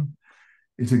important one.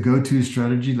 It's a go-to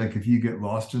strategy. Like if you get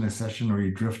lost in a session or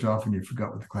you drift off and you forgot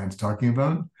what the client's talking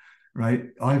about, right?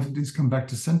 All I have to do is come back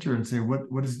to center and say,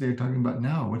 what is they talking about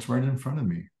now? What's right in front of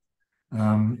me?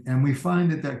 And we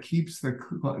find that keeps the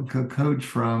coach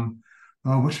from,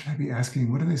 oh, what should I be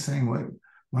asking? What are they saying?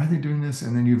 Why are they doing this?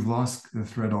 And then you've lost the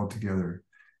thread altogether.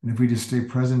 And if we just stay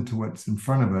present to what's in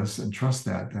front of us and trust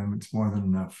that, then it's more than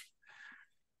enough.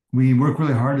 We work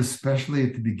really hard, especially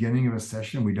at the beginning of a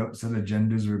session. We don't set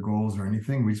agendas or goals or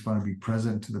anything. We just want to be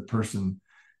present to the person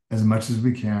as much as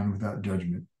we can without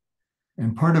judgment.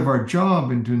 And part of our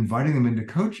job into inviting them into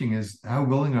coaching is how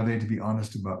willing are they to be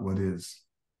honest about what is.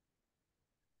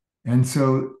 And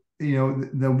so,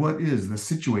 the what is, the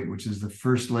situate, which is the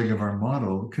first leg of our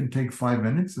model, could take 5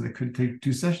 minutes and it could take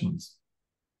 2 sessions.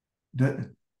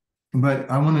 But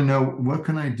I want to know, what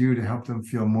can I do to help them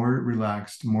feel more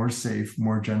relaxed, more safe,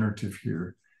 more generative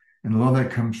here? And a lot of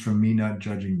that comes from me not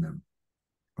judging them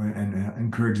and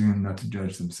encouraging them not to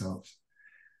judge themselves.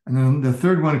 And then the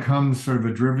third one comes sort of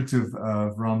a derivative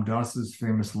of Ram Dass's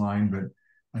famous line, but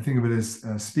I think of it as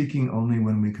speaking only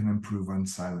when we can improve on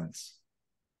silence.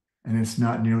 And it's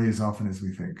not nearly as often as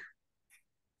we think.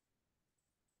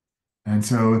 And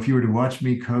so if you were to watch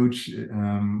me coach,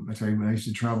 I used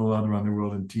to travel a lot around the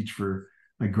world and teach for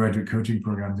like graduate coaching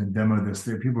programs and demo this.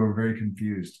 People were very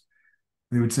confused.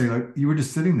 They would say, like, you were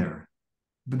just sitting there,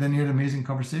 but then you had an amazing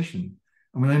conversation.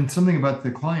 And we learned something about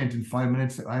the client in 5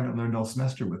 minutes that I haven't learned all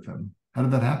semester with them. How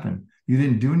did that happen? You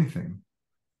didn't do anything.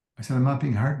 I said, I'm not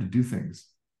being hard to do things.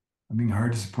 I'm being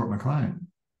hard to support my client.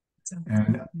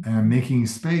 And making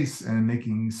space and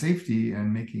making safety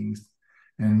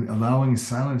and allowing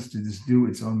silence to just do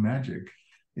its own magic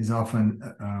is often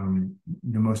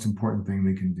the most important thing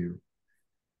we can do.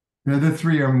 The other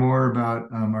three are more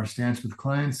about our stance with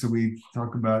clients. So we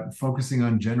talk about focusing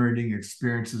on generating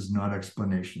experiences, not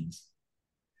explanations.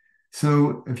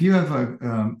 So if you have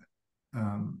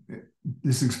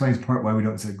this explains part why we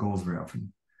don't set goals very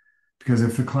often. Because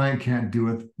if the client can't do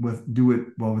it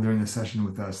while they're in the session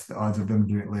with us, the odds of them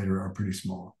doing it later are pretty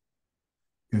small.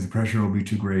 Because the pressure will be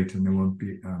too great and there won't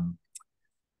be.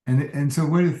 And so a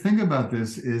way to think about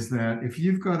this is that if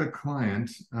you've got a client,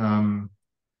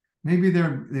 maybe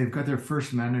they've got their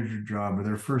first manager job or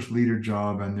their first leader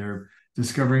job, and they're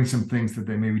discovering some things that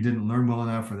they maybe didn't learn well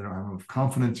enough, or they don't have enough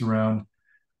confidence around.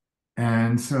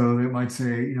 And so they might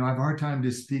say, I have a hard time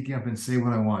just speaking up and say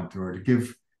what I want, or to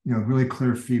give really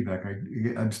clear feedback.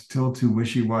 I'm still too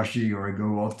wishy-washy, or I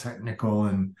go all technical.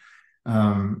 And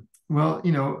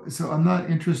so I'm not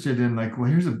interested in like, well,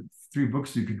 here's 3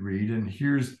 books you could read, and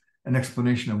here's an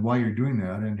explanation of why you're doing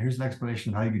that, and here's an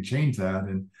explanation of how you could change that.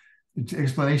 And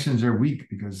explanations are weak,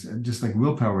 because just like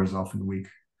willpower is often weak,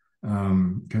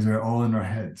 because they're all in our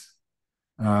heads.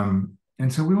 And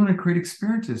so we want to create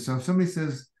experiences. So if somebody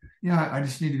says, yeah, I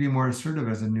just need to be more assertive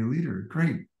as a new leader,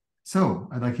 great. So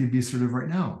I'd like you to be assertive right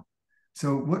now.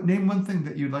 So name one thing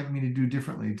that you'd like me to do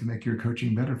differently to make your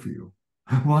coaching better for you.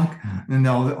 What? And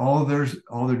all their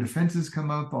defenses come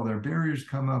up, all their barriers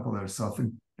come up, all their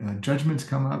self-judgments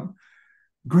come up.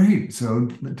 Great. So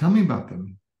tell me about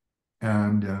them.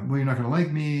 And well, you're not going to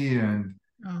like me, and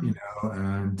I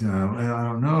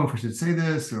don't know if I should say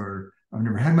this, or I've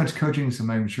never had much coaching, so I'm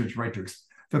not even sure it's right to.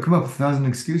 They'll come up with 1,000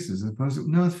 excuses, as opposed to,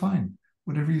 no, it's fine.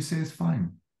 Whatever you say is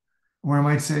fine. Or I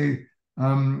might say,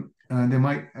 they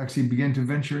might actually begin to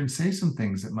venture and say some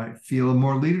things that might feel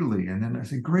more leaderly. And then I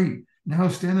say, great, now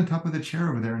stand on top of the chair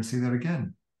over there and say that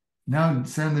again. Now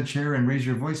stand on the chair and raise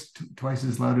your voice twice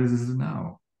as loud as it is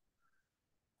now.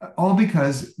 All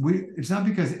because it's not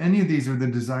because any of these are the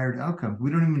desired outcome.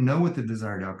 We don't even know what the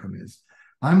desired outcome is.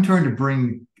 I'm trying to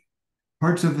bring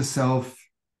parts of the self,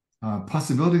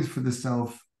 possibilities for the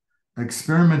self,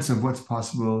 experiments of what's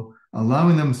possible,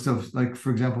 allowing them to, like,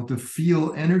 for example, to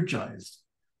feel energized.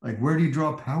 Like, where do you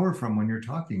draw power from when you're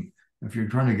talking? If you're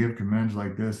trying to give commands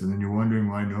like this, and then you're wondering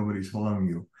why nobody's following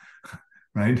you,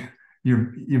 right?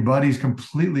 Your body's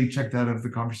completely checked out of the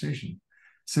conversation.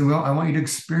 So I want you to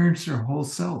experience your whole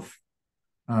self.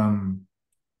 So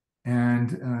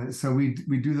we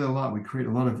do that a lot. We create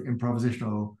a lot of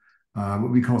improvisational,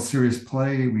 what we call serious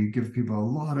play. We give people a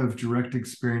lot of direct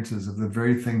experiences of the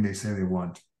very thing they say they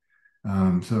want.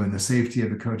 So in the safety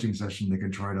of the coaching session, they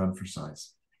can try it on for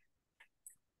size.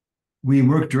 We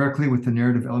work directly with the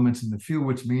narrative elements in the field,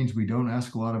 which means we don't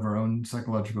ask a lot of our own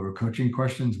psychological or coaching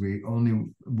questions. We only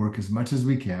work as much as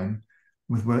we can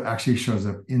with what actually shows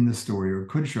up in the story, or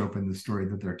could show up in the story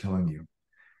that they're telling you.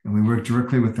 And we work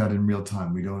directly with that in real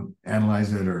time. We don't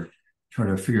analyze it or try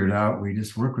to figure it out. We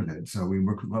just work with it. So we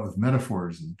work a lot with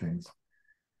metaphors and things.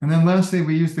 And then lastly,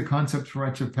 we use the concept for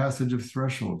rite of passage of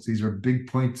thresholds. These are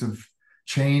big points of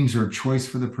change or choice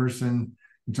for the person,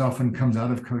 which often comes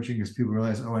out of coaching as people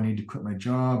realize, oh, I need to quit my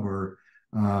job, or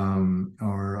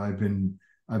I've been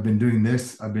doing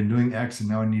this, I've been doing X, and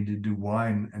now I need to do Y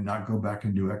and not go back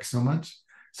and do X so much.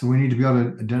 So we need to be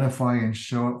able to identify and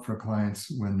show up for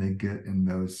clients when they get in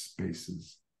those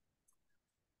spaces.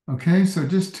 Okay, so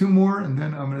just 2 more, and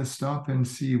then I'm going to stop and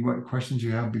see what questions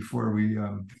you have before we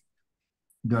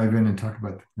dive in and talk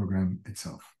about the program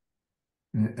itself.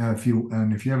 And if you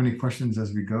have any questions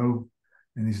as we go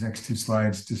in these next 2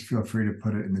 slides, just feel free to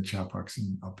put it in the chat box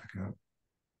and I'll pick it up.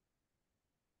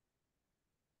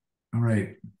 All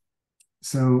right.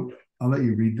 So I'll let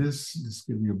you read this, just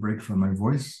give you a break from my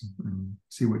voice and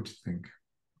see what you think.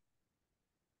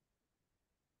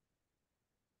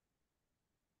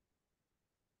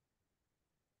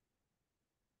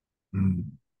 Mm.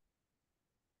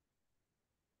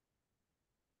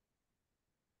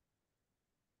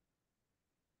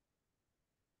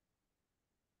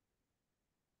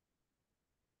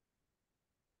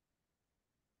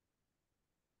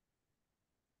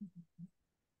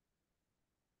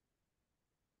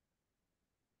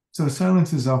 So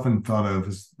silence is often thought of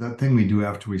as that thing we do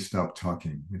after we stop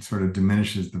talking. It sort of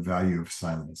diminishes the value of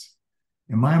silence.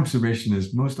 And my observation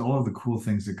is most all of the cool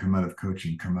things that come out of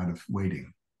coaching come out of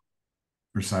waiting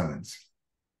for silence,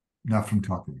 not from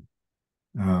talking.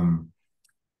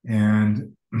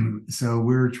 And so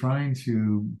we're trying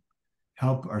to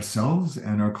help ourselves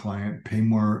and our client pay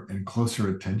more and closer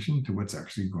attention to what's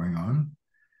actually going on.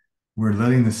 We're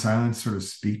letting the silence sort of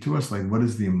speak to us, like what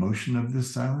is the emotion of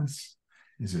this silence?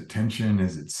 Is it tension?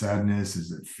 Is it sadness?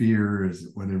 Is it fear? Is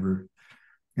it whatever?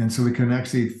 And so we can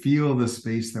actually feel the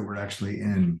space that we're actually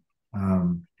in,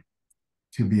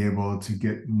 to be able to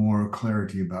get more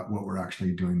clarity about what we're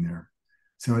actually doing there.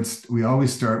 So we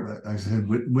always start, as I said,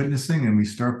 witnessing, and we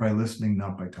start by listening,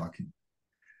 not by talking.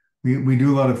 We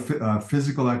do a lot of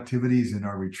physical activities in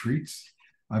our retreats.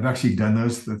 I've actually done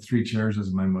those. The 3 chairs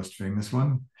is my most famous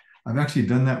one. I've actually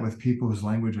done that with people whose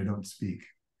language I don't speak.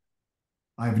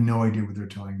 I have no idea what they're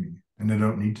telling me, and I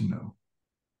don't need to know.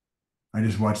 I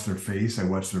just watch their face, I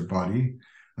watch their body,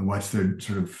 I watch their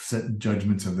sort of set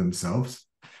judgments of themselves.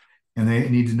 And they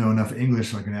need to know enough English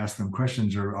so I can ask them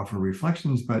questions or offer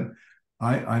reflections, but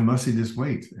I mostly just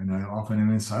wait, and I often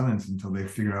am in silence until they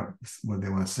figure out what they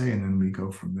want to say, and then we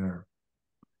go from there.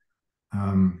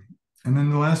 And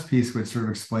then the last piece, which sort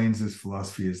of explains this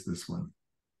philosophy, is this one.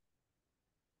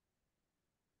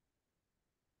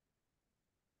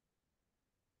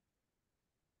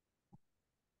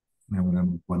 And I want to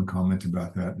make one comment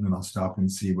about that, and then I'll stop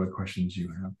and see what questions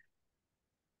you have.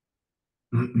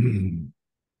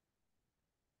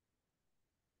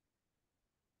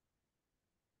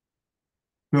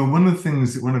 So one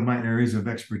of my areas of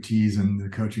expertise in the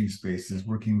coaching space is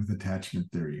working with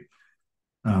attachment theory,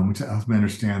 which helps me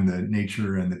understand the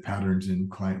nature and the patterns in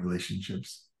client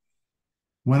relationships.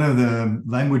 One of the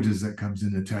languages that comes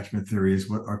in attachment theory is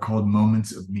what are called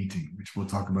moments of meeting, which we'll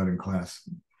talk about in class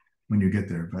when you get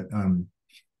there. But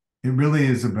it really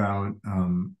is about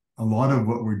a lot of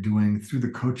what we're doing through the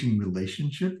coaching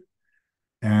relationship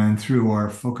and through our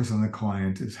focus on the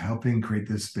client is helping create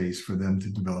this space for them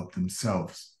to develop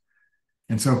themselves.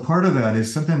 And so part of that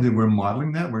is sometimes that we're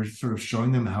modeling that, we're sort of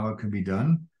showing them how it can be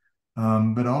done.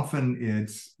 But often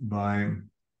it's by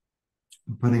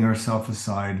putting ourselves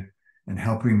aside and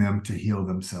helping them to heal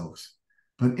themselves.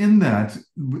 But in that,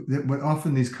 what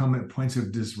often these come at points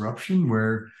of disruption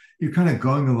where you're kind of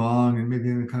going along and maybe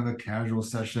in kind of a casual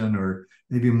session or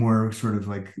maybe more sort of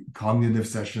like cognitive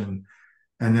session.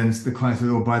 And then the client says,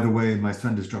 oh, by the way, my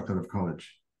son just dropped out of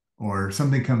college. Or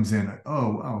something comes in,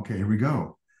 oh, okay, here we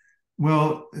go.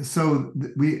 Well, so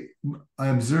I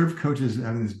observe coaches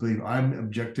having this belief, I'm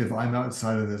objective, I'm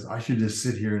outside of this, I should just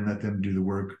sit here and let them do the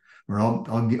work, or I'll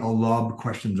lob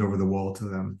questions over the wall to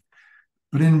them.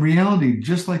 But in reality,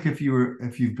 just like if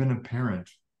you've been a parent,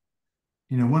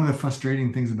 one of the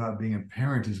frustrating things about being a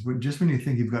parent is just when you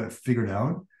think you've got it figured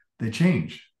out, they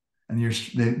change. And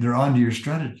they're onto your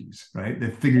strategies, right?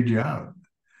 They've figured you out,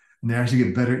 and they actually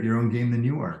get better at your own game than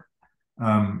you are.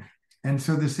 And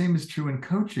so the same is true in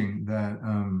coaching. That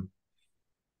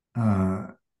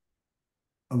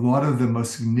a lot of the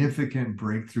most significant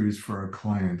breakthroughs for our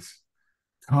clients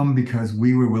come because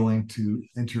we were willing to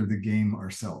enter the game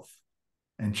ourselves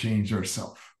and change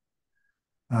ourselves.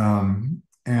 And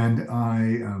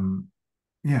I'll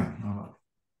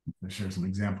share some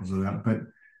examples of that, but.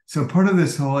 So part of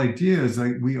this whole idea is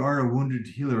like we are a wounded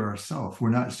healer ourselves. We're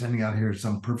not standing out here as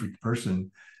some perfect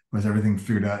person with everything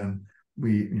figured out and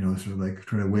we, sort of like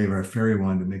try to wave our fairy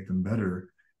wand to make them better.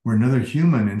 We're another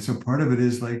human. And so part of it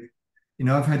is like,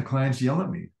 I've had clients yell at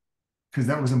me because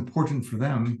that was important for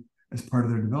them as part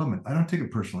of their development. I don't take it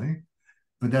personally,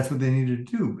 but that's what they needed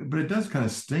to do. But it does kind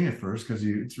of sting at first because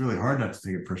it's really hard not to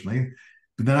take it personally.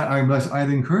 But then I'd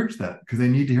encourage that because they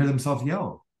need to hear themselves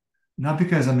yell. Not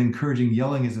because I'm encouraging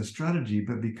yelling as a strategy,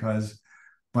 but because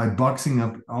by boxing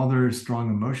up all their strong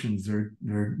emotions,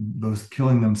 they're both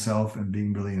killing themselves and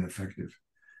being really ineffective.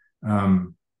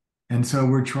 And so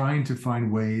we're trying to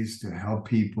find ways to help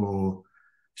people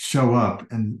show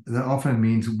up. And that often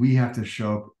means we have to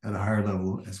show up at a higher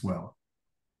level as well.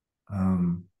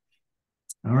 All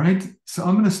right. So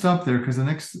I'm going to stop there because the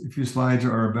next few slides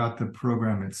are about the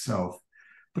program itself.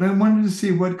 But I wanted to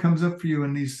see what comes up for you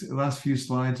in these last few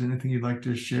slides. Anything you'd like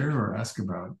to share or ask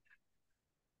about?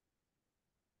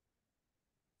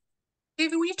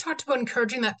 David, when you talked about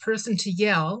encouraging that person to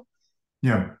yell,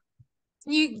 Yeah.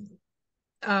 you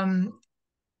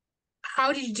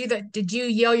how did you do that? Did you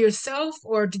yell yourself,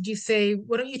 or did you say,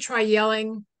 why don't you try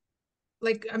yelling?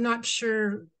 Like, I'm not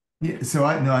sure. Yeah, so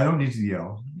I don't need to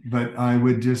yell, but I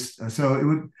would just so it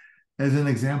would, as an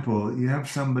example, you have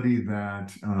somebody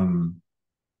that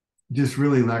just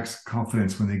really lacks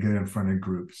confidence when they get in front of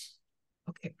groups.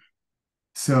 Okay.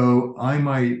 So I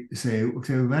might say,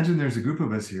 okay, imagine there's a group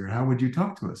of us here. How would you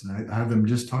talk to us? And I have them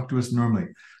just talk to us normally.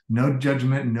 No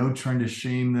judgment, no trying to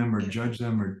shame them or judge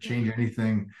them or change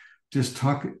anything. Just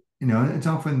talk, it's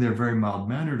often they're very mild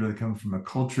mannered, or they come from a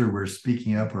culture where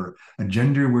speaking up or a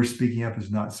gender where speaking up is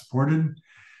not supported.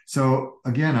 So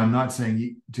again, I'm not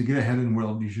saying to get ahead in the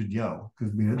world, you should yell,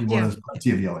 because the world has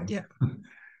plenty of yelling. Yeah.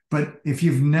 But if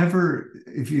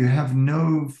you have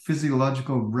no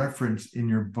physiological reference in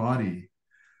your body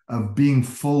of being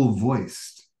full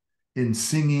voiced in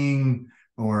singing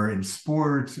or in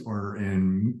sport or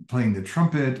in playing the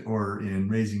trumpet or in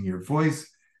raising your voice,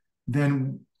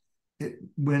 then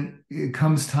when it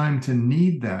comes time to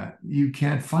need that, you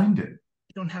can't find it.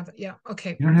 You don't have it. Yeah.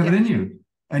 Okay. You don't have it in you.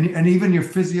 And even your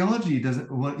physiology doesn't,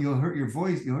 well, you'll hurt your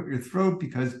voice, you'll hurt your throat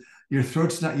because your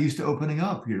throat's not used to opening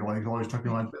up. You're always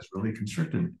talking like this, really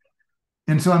constricted.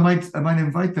 And so I might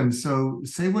invite them. So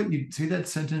say that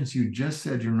sentence you just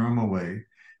said your normal way,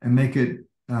 and make it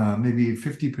maybe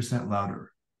 50%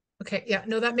 louder. Okay. Yeah.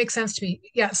 No, that makes sense to me.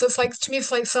 Yeah. So it's like, to me,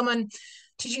 it's like someone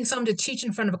teaching someone to teach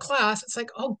in front of a class. It's like,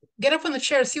 oh, get up on the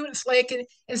chair, see what it's like. And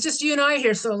it's just you and I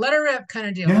here. So let her rip kind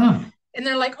of deal. Yeah. And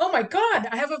they're like, oh my God,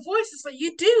 I have a voice. It's like,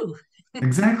 you do.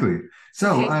 Exactly.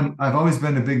 So Okay. I've always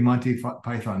been a big Monty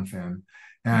Python fan.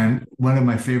 And one of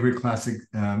my favorite classic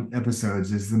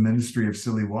episodes is The Ministry of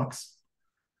Silly Walks.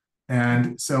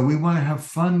 And so we want to have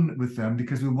fun with them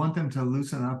because we want them to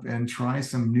loosen up and try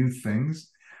some new things,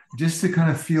 just to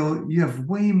kind of feel you have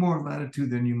way more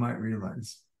latitude than you might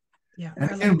realize. Yeah.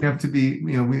 And again, we have to be,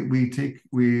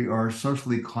 we are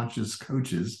socially conscious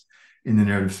coaches in the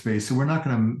narrative space. So we're not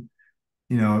going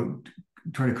to,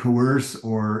 try to coerce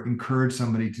or encourage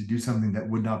somebody to do something that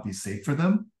would not be safe for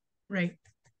them. Right.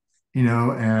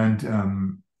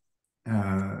 And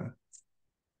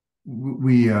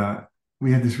we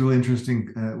had this really interesting,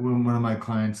 one of my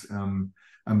clients, I'm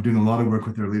doing a lot of work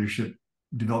with their leadership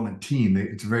development team.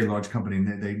 It's a very large company,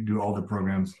 and they do all the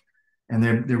programs, and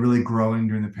they're really growing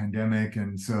during the pandemic.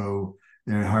 And so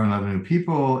they're hiring a lot of new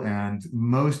people, and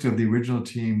most of the original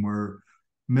team were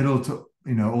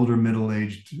older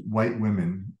middle-aged white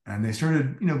women. And they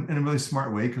started, in a really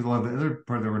smart way, because a lot of the other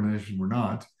part of the organization were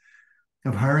not,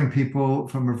 of hiring people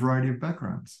from a variety of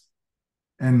backgrounds.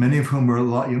 And many of whom were a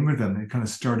lot younger than them. They're kind of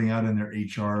starting out in their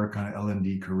HR kind of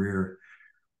L&D career.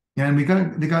 And we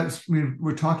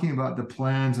were talking about the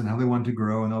plans and how they wanted to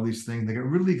grow and all these things. They got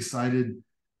really excited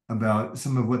about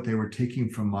some of what they were taking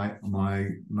from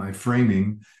my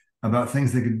framing about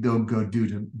things they could go do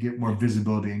to get more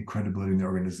visibility and credibility in the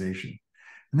organization.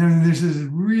 And then there's this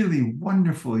really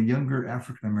wonderful younger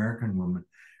African-American woman.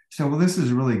 So, well, this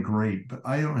is really great, but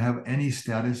I don't have any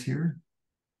status here.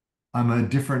 I'm a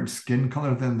different skin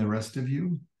color than the rest of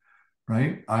you,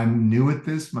 right? I'm new at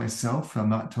this myself. I'm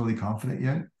not totally confident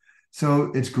yet.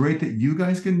 So it's great that you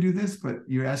guys can do this, but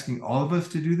you're asking all of us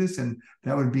to do this. And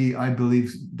that would be, I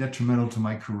believe, detrimental to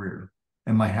my career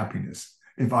and my happiness.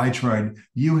 If I tried,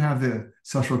 you have the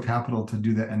social capital to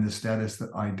do that and the status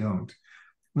that I don't.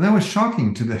 Well, that was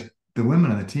shocking to the women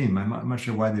on the team. I'm not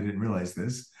sure why they didn't realize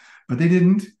this, but they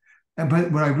didn't.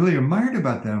 But what I really admired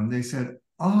about them, they said,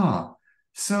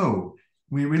 so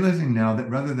we're realizing now that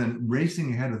rather than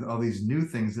racing ahead with all these new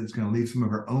things that's going to leave some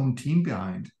of our own team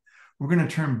behind, we're going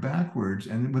to turn backwards.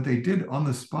 And what they did on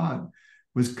the spot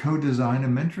was co-design a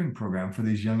mentoring program for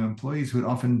these young employees who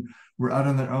often were out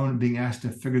on their own, being asked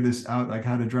to figure this out, like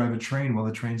how to drive a train while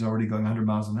the train's already going 100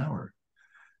 miles an hour.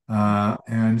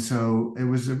 And so it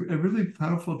was a really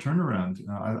powerful turnaround,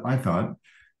 I thought.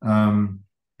 And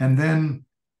then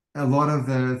a lot of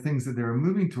the things that they were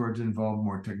moving towards involved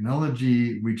more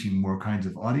technology, reaching more kinds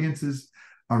of audiences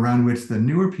around which the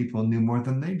newer people knew more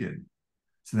than they did.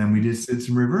 So then we just did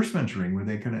some reverse mentoring where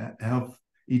they could help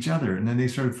each other. And then they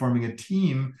started forming a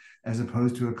team as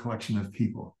opposed to a collection of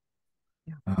people.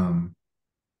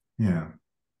 Yeah.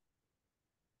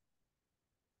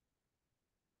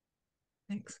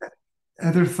 Thanks.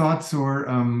 Other thoughts or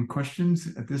questions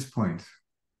at this point?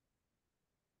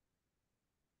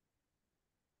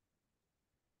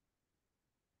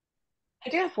 I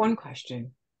do have one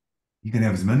question. You can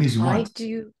have as many as you want.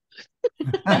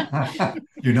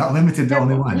 You're not limited to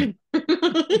only one.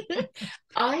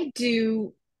 I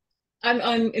do.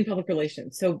 I'm in public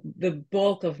relations, so the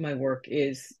bulk of my work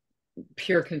is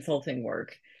pure consulting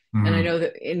work. And I Mm, know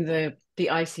that in the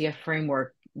ICF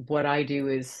framework, what I do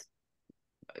is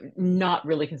not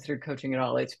really considered coaching at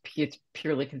all. It's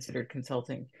purely considered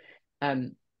consulting.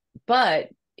 Um, but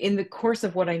in the course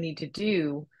of what I need to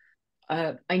do,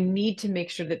 I need to make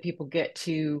sure that people get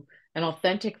to an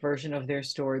authentic version of their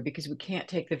story, because we can't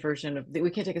take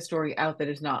a story out that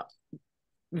is not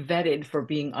vetted for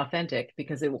being authentic,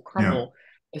 because it will yeah, crumble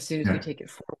as soon as we yeah, take it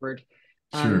forward.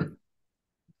 sure.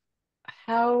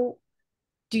 How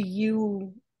do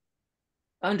you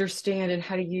understand, and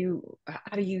how do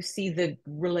you see the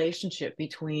relationship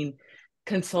between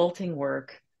consulting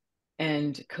work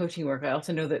and coaching work? I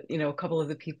also know that, a couple of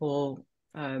the people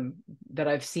um, that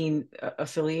I've seen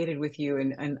affiliated with you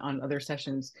and on other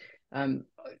sessions um,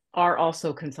 are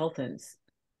also consultants.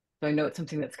 So I know it's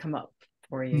something that's come up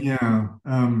for you. Yeah.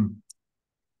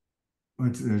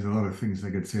 There's a lot of things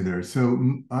I could say there. So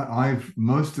I've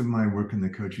most of my work in the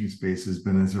coaching space has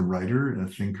been as a writer, a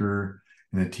thinker,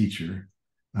 and a teacher.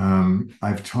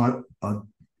 I've taught I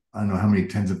don't know how many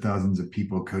tens of thousands of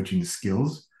people coaching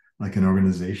skills, like an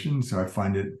organization. So I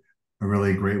find it a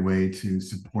really great way to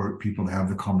support people to have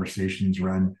the conversations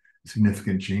around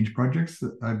significant change projects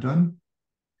that I've done.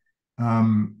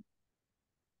 Um,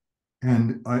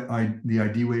 and the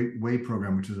ID Way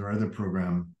program, which is our other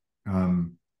program,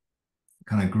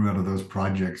 kind of grew out of those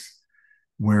projects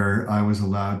where I was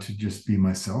allowed to just be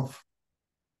myself.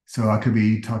 So I could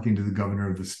be talking to the governor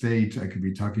of the state. I could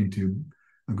be talking to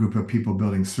a group of people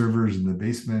building servers in the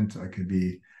basement. I could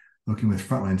be working with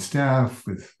frontline staff,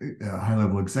 with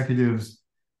high-level executives,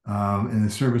 in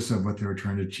the service of what they were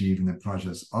trying to achieve in the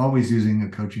process, always using a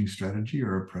coaching strategy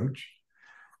or approach.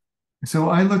 So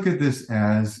I look at this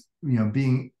as,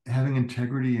 having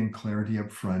integrity and clarity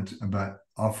up front about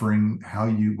offering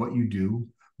what you do,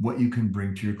 what you can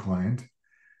bring to your client.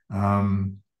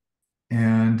 And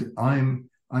I've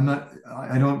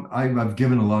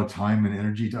given a lot of time and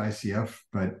energy to ICF,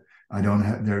 but I don't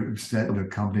have their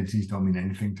competencies don't mean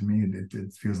anything to me.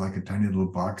 It feels like a tiny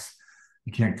little box.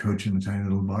 You can't coach in a tiny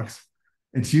little box.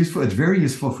 It's useful. It's very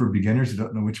useful for beginners who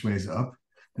don't know which way is up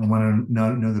and want to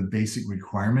know the basic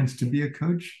requirements to be a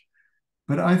coach.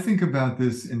 But I think about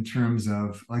this in terms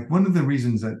of, like, one of the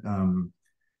reasons that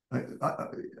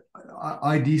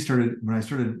ID started when I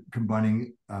started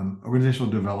combining organizational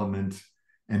development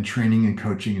and training and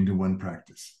coaching into one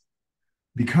practice.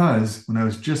 Because when I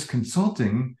was just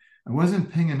consulting, I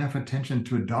wasn't paying enough attention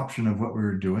to adoption of what we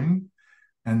were doing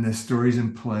and the stories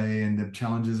in play and the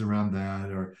challenges around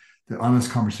that, or the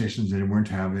honest conversations they weren't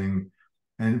having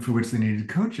and for which they needed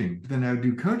coaching. But then I would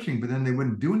do coaching, but then they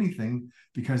wouldn't do anything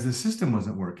because the system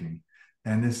wasn't working.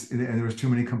 And there was too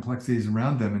many complexities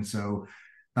around them. And so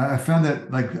I found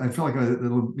that, like, I felt like a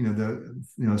little,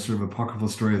 sort of apocryphal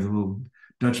story of the little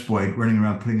Dutch boy running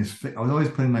around I was always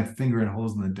putting my finger in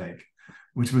holes in the dike,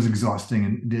 which was exhausting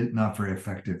and not very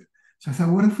effective. So I thought,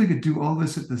 what if we could do all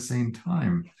this at the same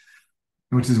time?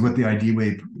 Which is what the ID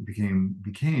Way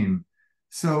became.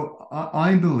 So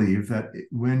I believe that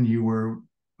when you were,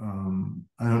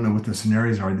 I don't know what the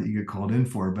scenarios are that you get called in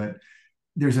for, but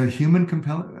there's a human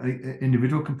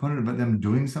individual component about them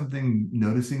doing something,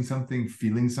 noticing something,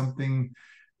 feeling something,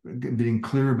 being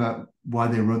clear about why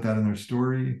they wrote that in their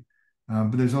story.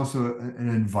 But there's also an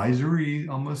advisory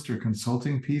almost or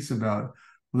consulting piece about,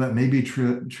 well, that may be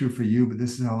true for you, but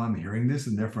this is how I'm hearing this.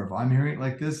 And therefore, if I'm hearing it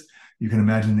like this, you can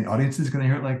imagine the audience is going to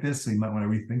hear it like this. So you might want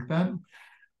to rethink that.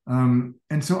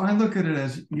 And so I look at it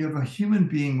as you have a human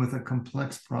being with a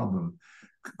complex problem.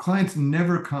 Clients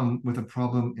never come with a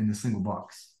problem in a single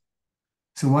box.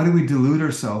 So why do we delude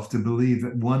ourselves to believe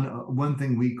that one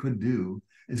thing we could do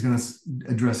is going to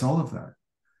address all of that?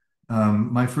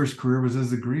 My first career was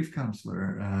as a grief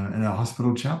counselor and a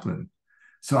hospital chaplain.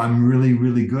 So I'm really,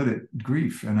 really good at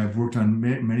grief. And I've worked on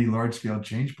many large-scale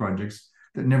change projects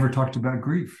that never talked about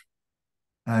grief.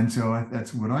 And so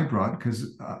that's what I brought,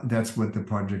 because that's what the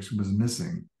project was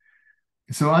missing.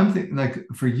 So I'm thinking, like,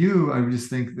 for you, I would just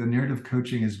think the narrative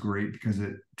coaching is great because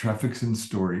it traffics in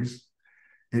stories.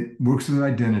 It works with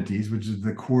identities, which is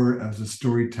the core as a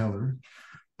storyteller.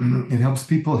 It helps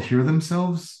people hear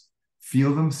themselves,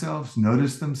 feel themselves,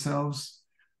 notice themselves,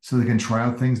 so they can try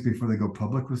out things before they go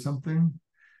public with something.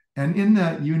 And in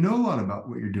that, you know a lot about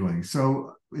what you're doing.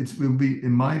 So it would be,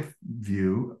 in my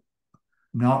view,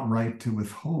 not right to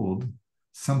withhold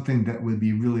something that would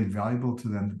be really valuable to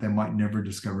them that they might never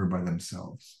discover by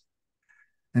themselves.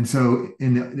 And so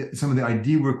in some of the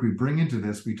ID work we bring into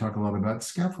this, we talk a lot about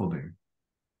scaffolding.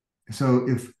 So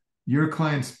if your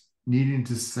clients needing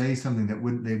to say something that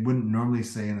they wouldn't normally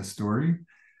say in a story,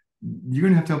 you're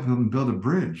going to have to help them build a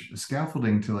bridge, a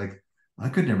scaffolding to like, I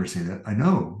could never say that. I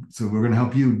know. So we're going to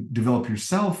help you develop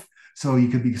yourself so you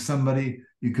could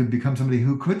become somebody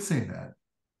who could say that.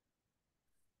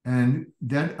 And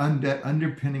that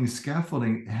underpinning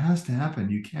scaffolding has to happen.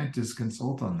 You can't just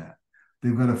consult on that.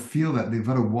 They've got to feel that. They've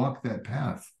got to walk that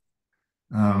path.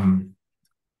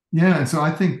 Yeah, and so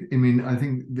I think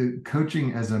the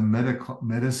coaching as a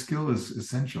meta skill is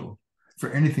essential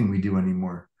for anything we do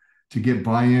anymore. To get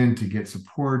buy-in, to get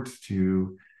support,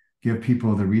 to give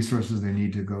people the resources they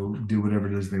need to go do whatever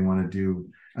it is they want to do.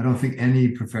 I don't think any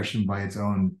profession by its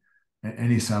own,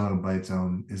 any silo by its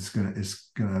own, is gonna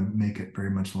make it very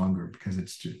much longer, because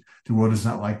it's just, the world is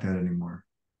not like that anymore.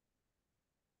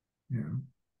 Yeah,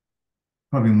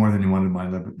 probably more than you wanted,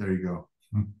 Mila, but there you go.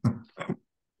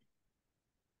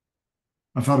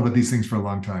 I've thought about these things for a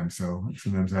long time, so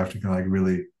sometimes I have to kind of like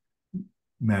really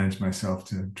manage myself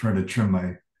to try to trim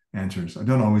my answers. I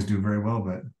don't always do very well,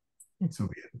 but so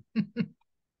be it.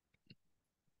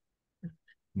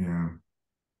 Yeah.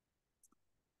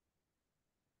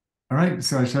 All right.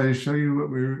 So shall I show you what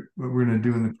we're going to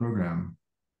do in the program?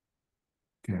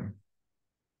 Okay.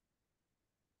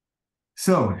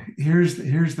 So here's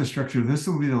the structure. This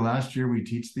will be the last year we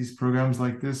teach these programs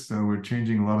like this. So we're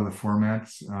changing a lot of the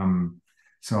formats.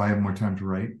 So I have more time to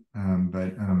write.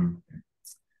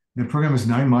 The program is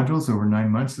 9 modules over 9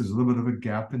 months. There's a little bit of a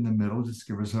gap in the middle, just to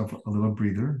give ourselves a little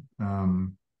breather.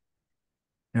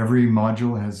 Every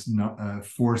module has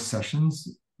 4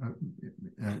 sessions.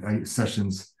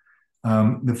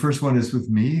 The first one is with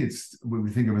me. It's what we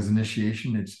think of as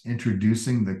initiation. It's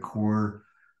introducing the core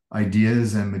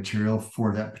ideas and material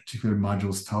for that particular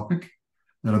module's topic.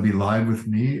 That'll be live with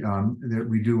me.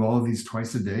 We do all of these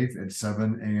twice a day at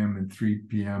 7 a.m. and 3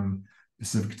 p.m.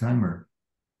 Pacific time, or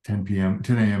 10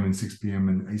 a.m. and 6 p.m.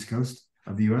 in the East Coast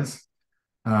of the US.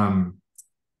 And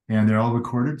they're all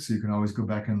recorded, so you can always go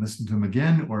back and listen to them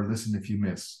again, or listen if you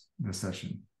miss the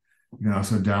session. You can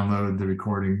also download the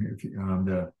recording, if you,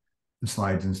 the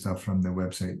slides and stuff from the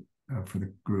website for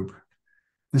the group.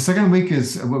 The second week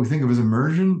is what we think of as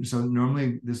immersion. So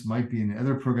normally this might be in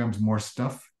other programs more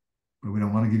stuff, but we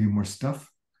don't want to give you more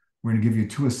stuff. We're going to give you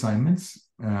 2 assignments,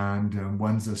 and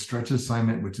one's a stretch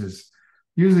assignment, which is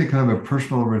usually kind of a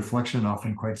personal reflection,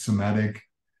 often quite somatic,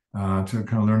 to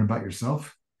kind of learn about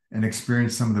yourself and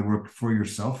experience some of the work for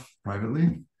yourself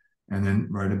privately, and then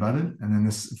write about it. And then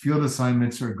this field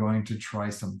assignments are going to try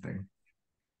something.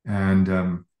 And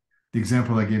the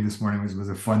example I gave this morning was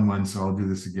a fun one, so I'll do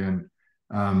this again.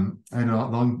 I had a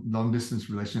long distance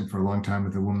relationship for a long time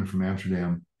with a woman from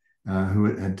Amsterdam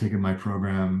who had taken my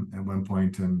program at one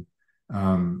point, and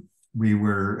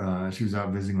she was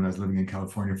out visiting when I was living in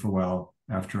California for a while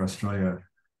after Australia.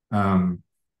 And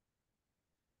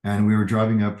we were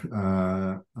driving up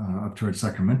towards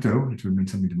Sacramento, which would mean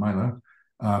something to Mila,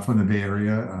 from the Bay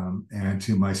Area, and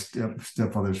to my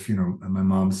stepfather's funeral. And my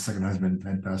mom's second husband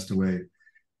had passed away.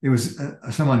 It was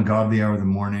some ungodly hour of the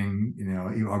morning.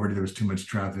 Already there was too much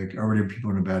traffic. Already people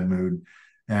were in a bad mood.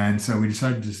 And so we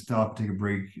decided to stop, take a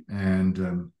break,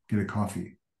 and get a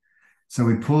coffee. So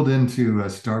we pulled into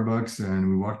Starbucks and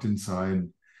we walked inside,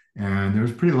 and there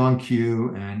was a pretty long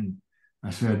queue. And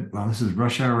I said, well, this is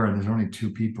rush hour and there's only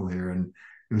 2 people here. And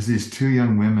it was these 2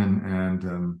 young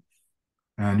women,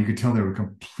 and you could tell they were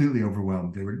completely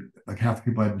overwhelmed. They were like, half the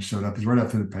people hadn't showed up. It was right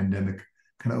after the pandemic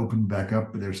kind of opened back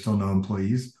up, but there were still no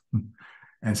employees.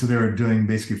 And so they were doing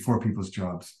basically 4 people's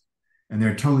jobs. And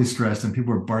they're totally stressed, and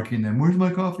people were barking at them, where's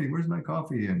my coffee? Where's my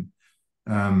coffee?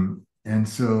 And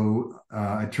so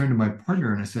I turned to my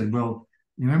partner and I said, well,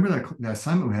 you remember that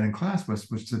assignment we had in class was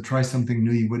to try something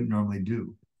new you wouldn't normally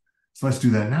do. So let's do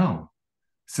that now.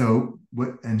 So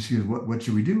what? And she goes, what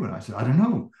should we do? And I said, I don't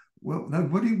know. Well,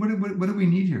 what do we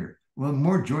need here? Well,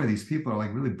 more joy. These people are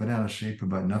like really bent out of shape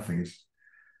about nothing.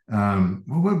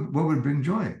 What would bring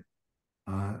joy?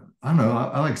 I don't know.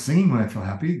 I like singing when I feel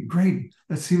happy. Great.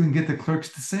 Let's see if we can get the clerks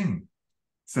to sing.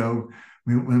 So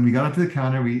when we got up to the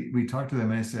counter, we talked to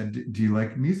them, and I said, do you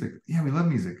like music? Yeah, we love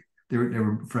music. They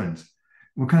were friends.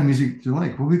 What kind of music do you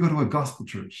like? Well, we go to a gospel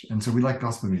church, and so we like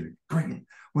gospel music. Great.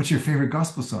 What's your favorite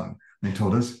gospel song? And they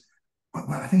told us,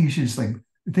 well, I think you should just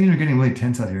things are getting really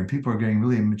tense out here, and people are getting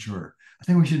really immature. I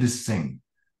think we should just sing.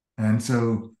 And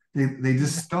so they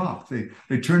just stopped.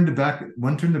 They turned their back.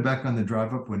 One turned their back on the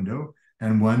drive-up window,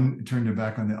 and one turned their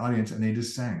back on the audience, and they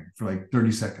just sang for like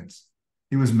 30 seconds.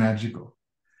 It was magical.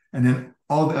 And then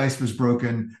all the ice was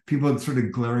broken. People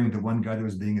started glaring at the one guy that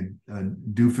was being a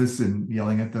doofus and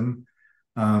yelling at them.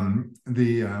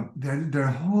 Their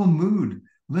whole mood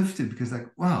lifted, because like,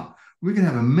 wow, we can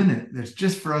have a minute that's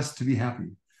just for us to be happy.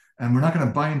 And we're not going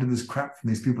to buy into this crap from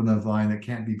these people in the line that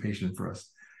can't be patient for us.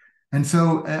 And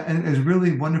so, and it was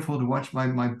really wonderful to watch.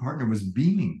 My partner was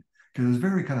beaming because it was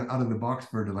very kind of out of the box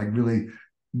for her to like really,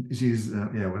 she's,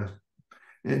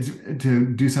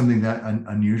 to do something that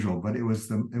unusual, but it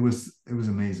was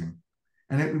amazing.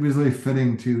 And it was really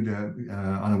fitting too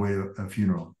on the way to a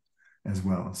funeral as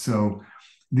well. So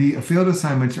the field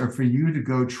assignments are for you to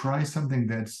go try something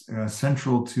that's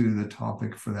central to the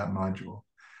topic for that module.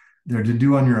 They're to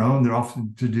do on your own. They're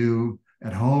often to do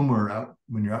at home or out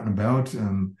when you're out and about.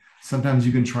 Sometimes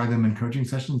you can try them in coaching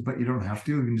sessions, but you don't have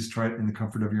to. You can just try it in the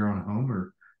comfort of your own home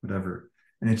or whatever.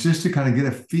 And it's just to kind of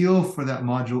get a feel for that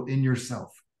module in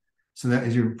yourself, so that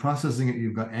as you're processing it,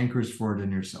 you've got anchors for it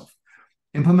in yourself.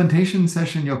 Implementation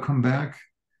session, you'll come back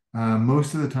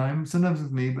most of the time, sometimes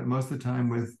with me, but most of the time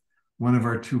with one of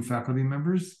our 2 faculty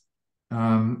members.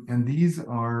 And these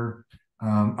are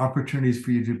opportunities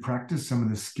for you to practice some of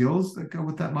the skills that go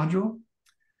with that module.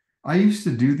 I used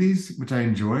to do these, which I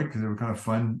enjoyed because they were kind of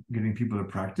fun getting people to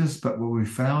practice. But what we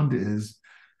found is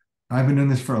I've been doing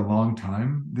this for a long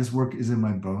time. This work is in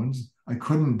my bones. I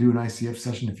couldn't do an ICF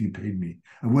session if you paid me.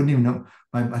 I wouldn't even know.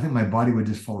 I think my body would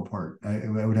just fall apart. I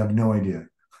would have no idea.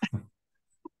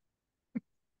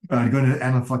 I'd go into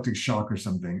anaphylactic shock or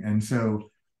something. And so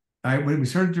we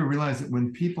started to realize that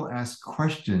when people ask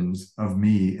questions of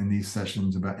me in these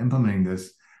sessions about implementing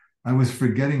this, I was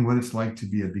forgetting what it's like to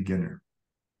be a beginner.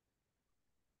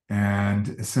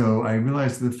 And so I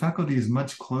realized the faculty is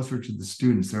much closer to the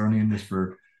students. They're only in this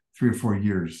for 3 or 4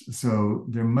 years. So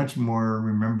they're much more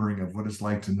remembering of what it's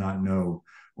like to not know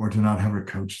or to not have a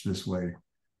coach this way.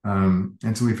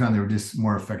 And so we found they were just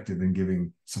more effective in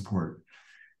giving support.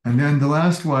 And then the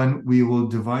last one, we will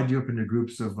divide you up into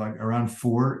groups of like around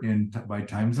 4 by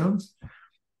time zones.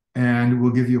 And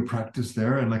we'll give you a practice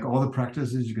there. And like all the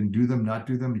practices, you can do them, not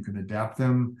do them. You can adapt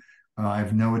them. I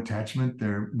have no attachment.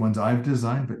 They're ones I've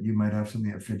designed, but you might have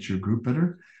something that fits your group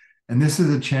better. And this is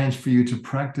a chance for you to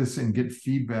practice and get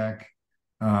feedback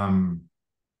in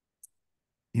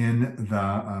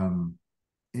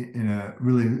a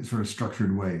really sort of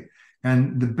structured way.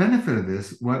 And the benefit of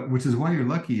this, which is why you're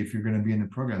lucky if you're going to be in the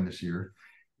program this year,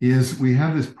 is we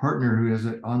have this partner who has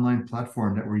an online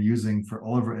platform that we're using for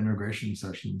all of our integration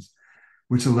sessions,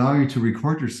 which allow you to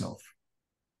record yourself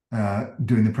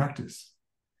doing the practice.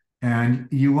 And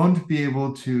you won't be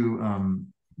able to,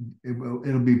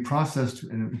 it'll be processed,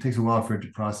 and it takes a while for it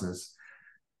to process.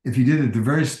 If you did it at the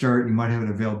very start, you might have it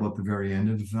available at the very end.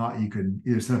 And if not, you could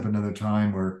either set up another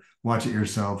time or watch it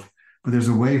yourself. But there's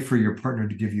a way for your partner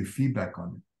to give you feedback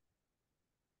on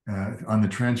it, on the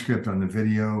transcript, on the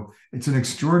video. It's an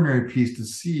extraordinary piece to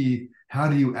see how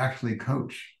do you actually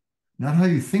coach, not how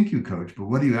you think you coach, but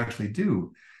what do you actually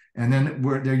do. And then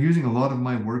they're using a lot of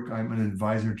my work. I'm an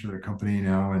advisor to their company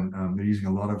now, and they're using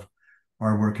a lot of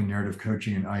our work in narrative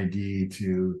coaching and ID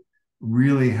to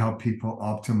really help people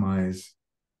optimize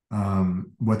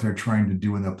what they're trying to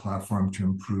do in the platform to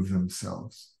improve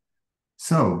themselves.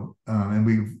 So,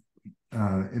 and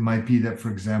it might be that, for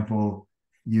example,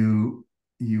 you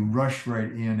rush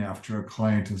right in after a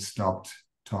client has stopped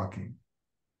talking.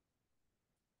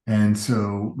 And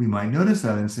so we might notice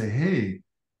that and say, hey,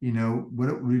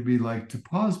 what would it be like to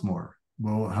pause more?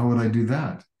 Well, how would I do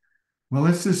that? Well,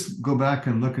 let's just go back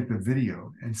and look at the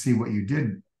video and see what you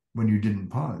did when you didn't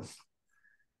pause.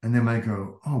 And they might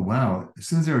go, oh, wow. As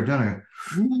soon as they were done,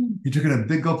 you took in a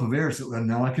big gulp of air. So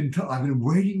now I can talk. I've been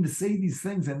waiting to say these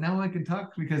things, and now I can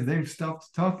talk because they've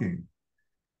stopped talking.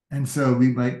 And so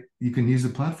you can use the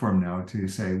platform now to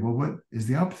say, well, what is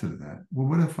the opposite of that? Well,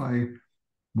 what if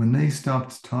when they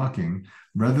stopped talking,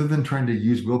 rather than trying to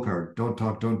use willpower, don't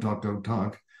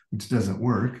talk, which doesn't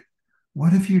work,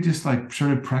 what if you just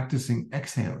started practicing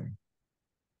exhaling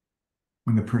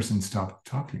when the person stopped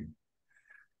talking?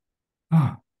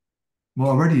 Well,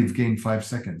 already you've gained 5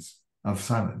 seconds of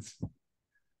silence.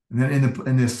 And then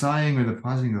in the sighing or the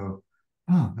pausing, you go,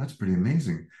 oh, that's pretty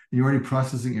amazing. You're already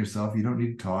processing yourself. You don't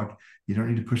need to talk. You don't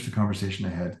need to push the conversation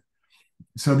ahead.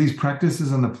 So these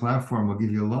practices on the platform will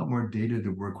give you a lot more data to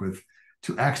work with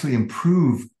to actually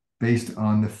improve based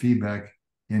on the feedback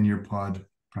in your pod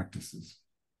practices.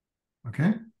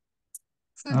 Okay?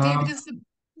 So David,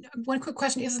 one quick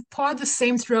question. Is the pod the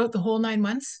same throughout the whole 9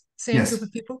 months? Same group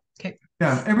of people? Okay.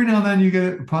 Yeah, every now and then you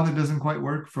get a pod that doesn't quite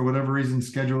work for whatever reason.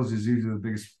 Schedules is usually the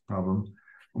biggest problem.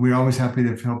 We're always happy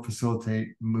to help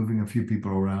facilitate moving a few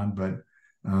people around, but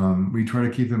we try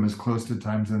to keep them as close to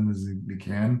time zone as we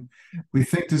can. We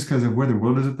think just because of where the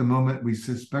world is at the moment, we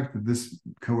suspect that this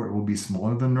cohort will be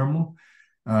smaller than normal.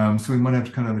 So we might have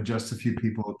to kind of adjust a few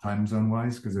people time zone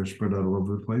wise because they're spread out all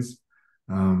over the place.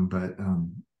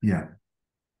 Yeah.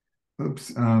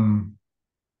 Oops. Wrong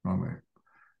way.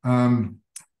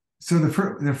 So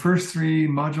the first three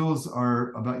modules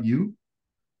are about you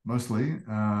mostly,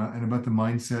 and about the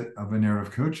mindset of a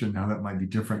narrative coach and how that might be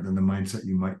different than the mindset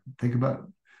you might think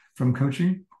about from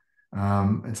coaching.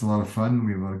 It's a lot of fun.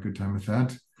 We have a lot of good time with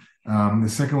that. The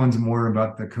second one's more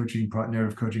about the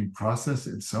narrative coaching process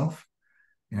itself.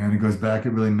 And it goes back,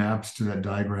 it really maps to that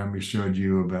diagram we showed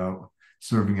you about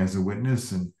serving as a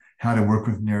witness and how to work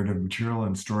with narrative material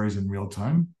and stories in real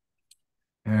time.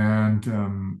 And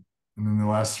then the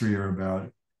last three are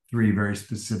about three very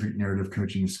specific narrative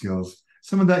coaching skills.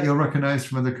 Some of that you'll recognize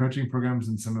from other coaching programs,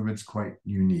 and some of it's quite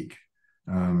unique.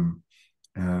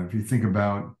 If you think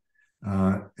about,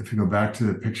 if you go back to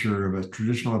the picture of a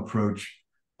traditional approach,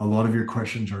 a lot of your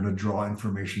questions are to draw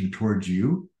information towards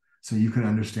you so you can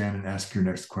understand and ask your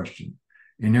next question.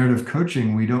 In narrative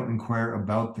coaching, we don't inquire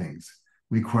about things.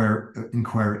 We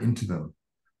inquire into them.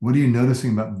 What are you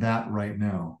noticing about that right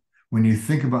now? When you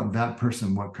think about that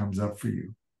person, what comes up for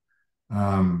you?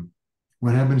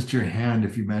 What happens to your hand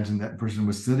if you imagine that person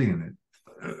was sitting in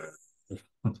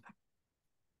it?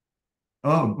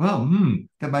 Oh, well,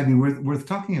 that might be worth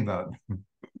talking about.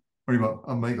 What about,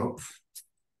 I might go,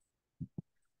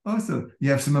 oh, so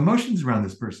you have some emotions around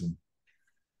this person.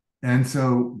 And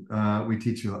so we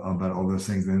teach you about all those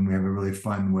things, and we have a really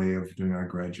fun way of doing our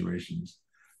graduations.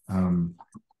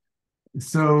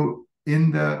 So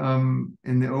in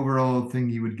the overall thing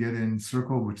you would get in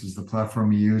Circle, which is the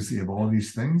platform you use, you have all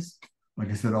these things. Like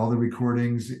I said, all the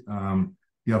recordings.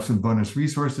 You have some bonus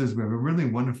resources. We have a really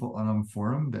wonderful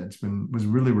forum was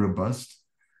really robust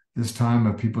this time,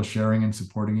 of people sharing and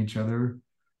supporting each other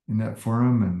in that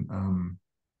forum. And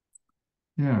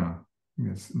yeah,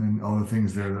 yes, and then all the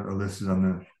things there that are listed on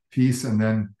the piece. And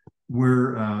then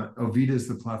Ovida is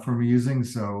the platform we're using.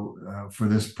 So for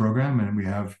this program, and we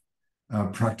have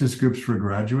practice groups for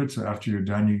graduates. So after you're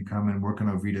done, you can come and work on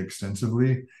Ovida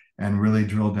extensively and really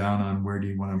drill down on where do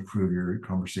you want to improve your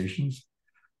conversations.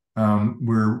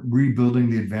 We're rebuilding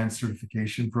the advanced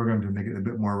certification program to make it a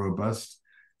bit more robust,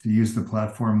 to use the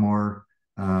platform more.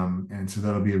 And so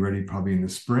that'll be ready probably in the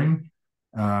spring.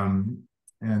 And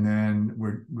then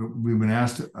we've been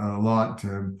asked a lot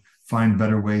to find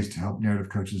better ways to help narrative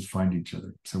coaches find each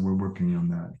other. So we're working on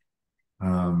that.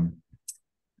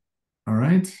 All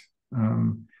right.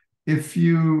 If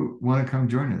you want to come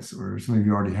join us, or some of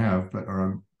you already have, but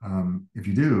if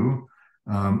you do,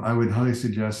 I would highly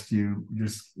suggest you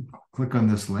just click on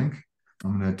this link.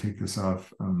 I'm going to take this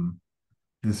off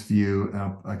this view.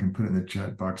 I can put it in the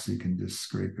chat box so you can just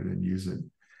scrape it and use it.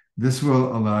 This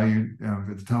will allow you,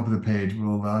 at the top of the page,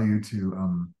 will allow you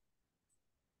to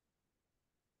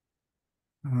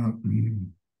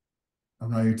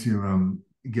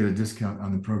get a discount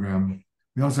on the program.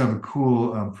 We also have a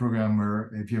cool program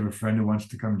where if you have a friend who wants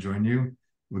to come join you,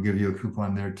 we'll give you a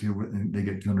coupon there too, and they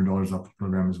get $200 off the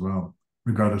program as well,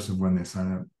 regardless of when they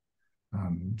sign up.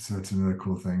 So that's another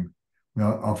cool thing. We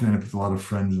often end up with a lot of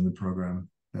friends in the program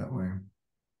that way.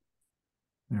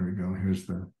 There we go. Here's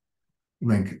the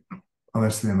link. Oh,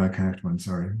 that's the MI Connect one.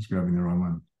 Sorry, I was grabbing the wrong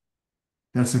one.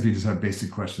 That's if you just have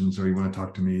basic questions or you want to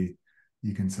talk to me,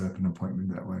 you can set up an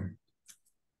appointment that way.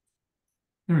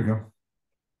 There we go.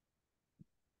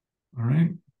 All right.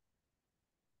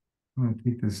 I'm going to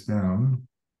take this down.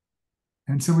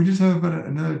 And so we just have about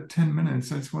another 10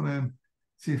 minutes. I just want to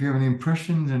see if you have any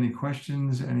impressions, any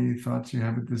questions, any thoughts you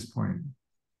have at this point.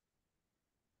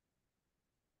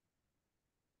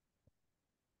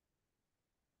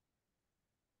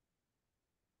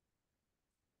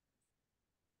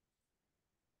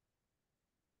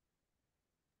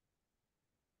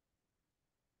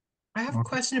 I have a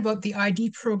question about the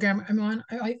ID program I'm on.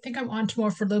 I think I'm on tomorrow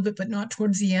for a little bit, but not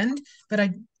towards the end. But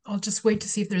I'll just wait to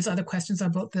see if there's other questions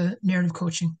about the narrative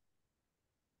coaching.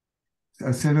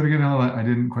 Say that again, Helen. I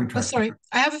didn't quite Oh, track. sorry.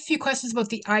 I have a few questions about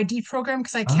the ID program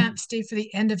because I can't stay for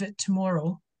the end of it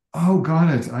tomorrow. Oh, got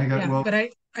it. But I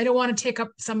don't want to take up,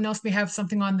 someone else may have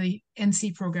something on the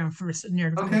NC program first,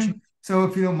 narrative coaching. So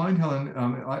if you don't mind, Helen,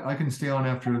 I can stay on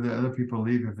after the other people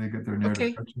leave if they get their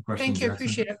narrative coaching questions. Thank you. I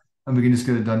appreciate it. And we can just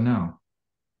get it done now.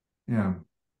 Yeah.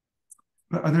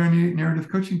 But are there any narrative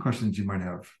coaching questions you might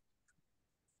have?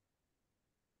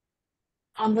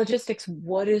 On logistics,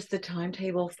 what is the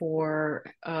timetable for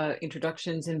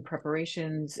introductions and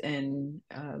preparations, and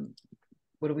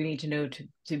what do we need to know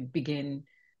to begin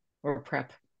or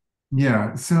prep?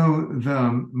 Yeah, so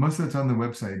most of it's on the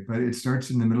website, but it starts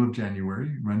in the middle of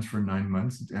January, runs for 9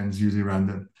 months. It ends usually around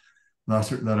the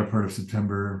latter part of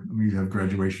September. We have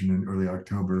graduation in early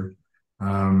October.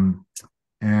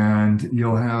 And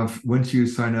you'll have, once you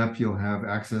sign up, you'll have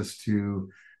access to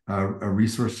a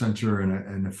resource center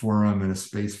and a forum and a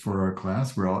space for our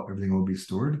class where everything will be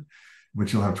stored,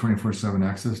 which you'll have 24/7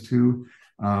 access to.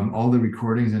 All the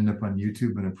recordings end up on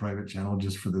YouTube in a private channel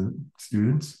just for the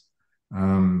students.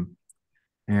 And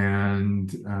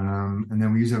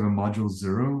then we usually have a module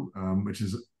 0, which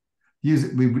is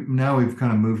now we've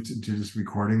kind of moved to just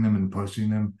recording them and posting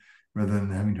them rather than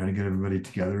trying to get everybody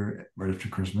together right after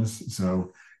Christmas.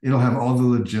 So it'll have all the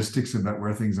logistics about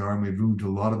where things are, and we've moved a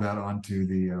lot of that onto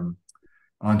the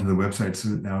website. So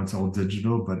now it's all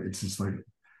digital, but it's just like,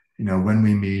 when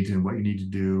we meet and what you need to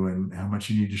do and how much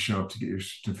you need to show up to get your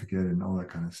certificate and all that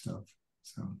kind of stuff.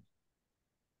 So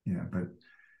yeah,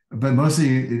 but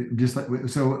mostly just like,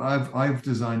 so I've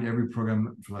designed every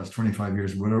program for the last 25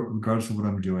 years, regardless of what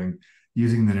I'm doing,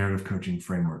 using the narrative coaching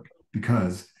framework,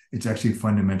 because it's actually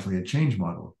fundamentally a change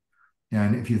model.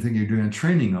 And if you think you're doing a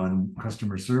training on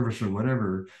customer service or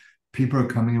whatever, people are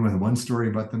coming in with one story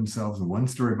about themselves and one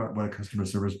story about what a customer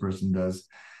service person does,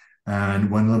 and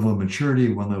one level of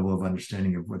maturity, one level of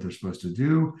understanding of what they're supposed to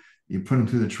do. You put them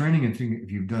through the training and think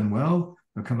if you've done well,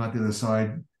 they'll come out the other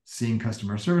side seeing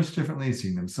customer service differently,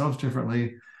 seeing themselves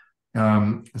differently.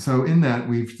 So in that,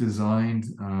 we've designed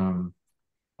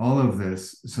all of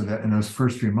this so that in those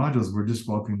first 3 modules, we're just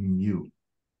welcoming you.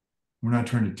 We're not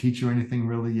trying to teach you anything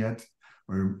really yet,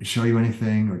 or show you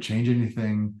anything, or change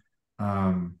anything.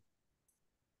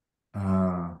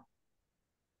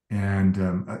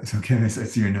 So Kim, I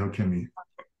see your note, Kimmy.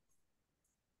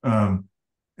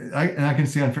 I can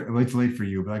stay on it's late for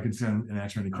you, but I can stay on and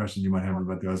answer any questions you might have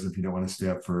about those if you don't want to stay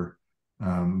up for.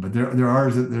 But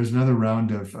there's another round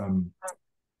of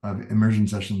immersion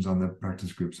sessions on the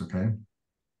practice groups. Okay.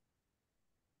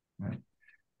 Right.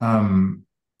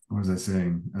 What was I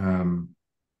saying?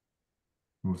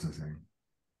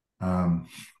 I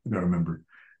don't remember.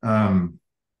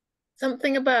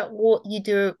 Something about what you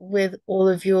do with all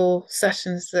of your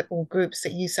sessions or groups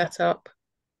that you set up.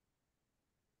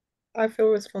 I feel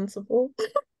responsible.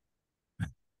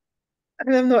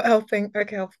 And I'm not helping.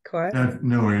 Okay, I'll be quiet.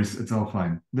 No worries. It's all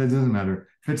fine. That doesn't matter.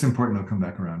 If it's important, I'll come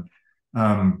back around.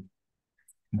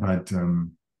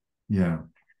 Yeah.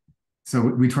 So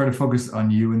we try to focus on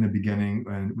you in the beginning,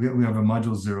 and we have a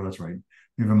module 0. That's right.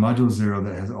 We have a module 0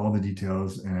 that has all the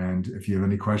details. And if you have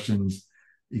any questions,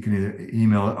 you can either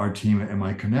email our team at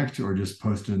MI Connect or just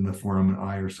post it in the forum, and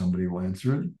I or somebody will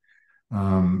answer it.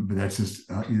 But that's just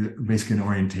basically an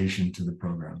orientation to the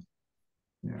program.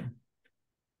 Yeah.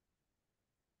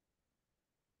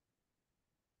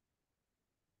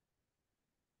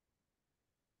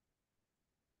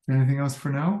 Anything else for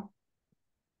now?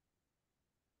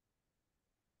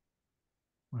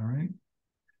 All right.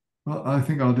 Well, I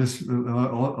think I'll just,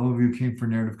 all of you came for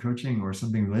narrative coaching or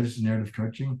something related to narrative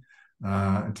coaching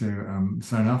to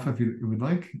sign off if you would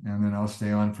like, and then I'll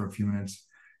stay on for a few minutes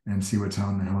and see what's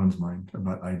on Helen's mind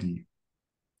about ID.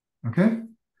 Okay?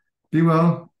 Be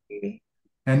well.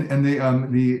 And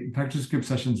the practice group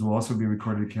sessions will also be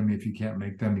recorded, Kimmy. If you can't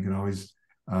make them, you can always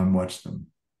watch them.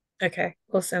 Okay,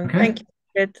 awesome. Okay? Thank you.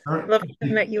 Good. Right. Love to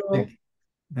meet you all.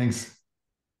 Thanks.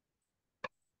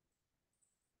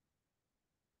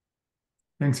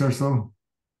 Thanks, Ursula.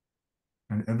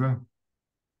 And Eva.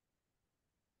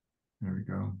 There we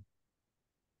go.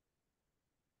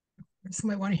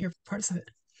 Somebody want to hear parts of it.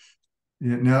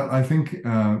 Yeah, no, I think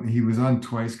he was on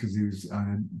twice because he was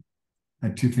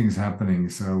had 2 things happening.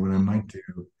 So what I might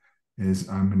do is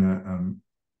I'm gonna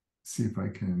see if I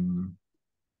can.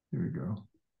 Here we go.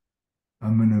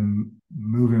 I'm gonna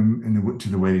move him to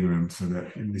the waiting room so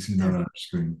that at least he's not on our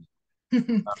screen.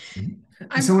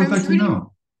 So we'd like to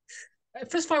know.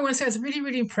 First of all, I want to say I was really,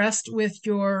 really impressed with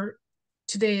your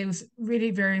today. It was really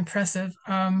very impressive.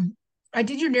 I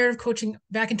did your narrative coaching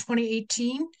back in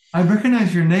 2018. I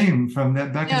recognize your name from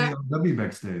that back in the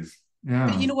WBEX days. Yeah.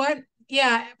 But you know what?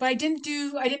 Yeah, but I didn't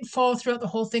follow throughout the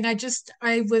whole thing. I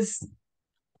was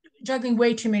juggling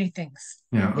way too many things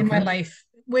in my life.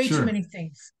 Way too many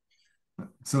things.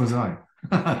 So was I.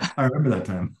 I remember that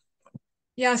time.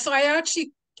 Yeah, so I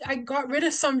got rid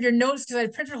of some of your notes because I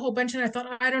printed a whole bunch and I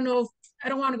thought, I don't know, I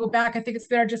don't want to go back. I think it's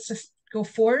better just to go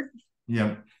forward.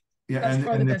 Yeah. Yeah,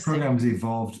 and the program's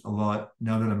evolved a lot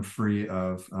now that I'm free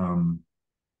of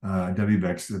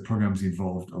WBEX. The program's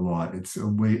evolved a lot. I think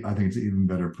it's an even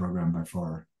better program by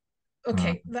far.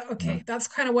 Okay, that's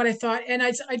kind of what I thought. And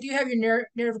I do have your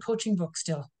narrative coaching book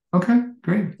still. Okay,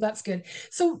 great. That's good.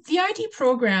 So the ID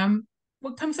program,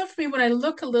 what comes up for me when I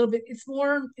look a little bit, is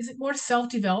it more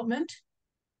self-development?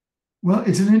 Well,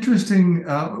 it's an interesting,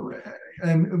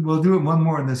 and we'll do it one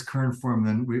more in this current form,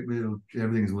 then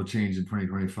everything will change in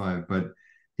 2025. But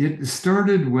It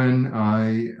started when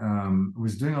I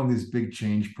was doing all these big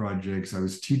change projects. I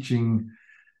was teaching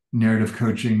narrative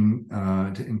coaching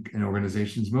in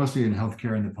organizations, mostly in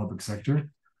healthcare and the public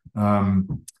sector.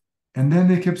 And then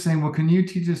they kept saying, well, can you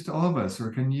teach this to all of us?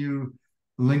 Or can you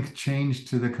link change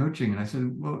to the coaching? And I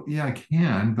said, well, yeah, I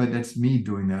can, but that's me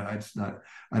doing that.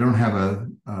 I don't have a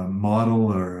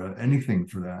model or anything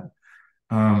for that.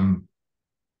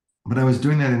 But I was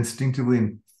doing that instinctively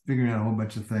and figuring out a whole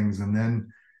bunch of things. And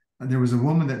then there was a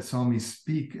woman that saw me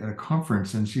speak at a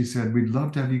conference, and she said, we'd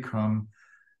love to have you come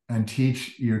and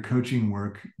teach your coaching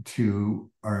work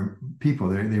to our people.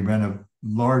 They ran a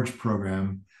large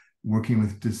program working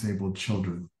with disabled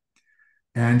children.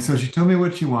 And so she told me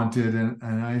what she wanted. And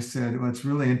I said, well, it's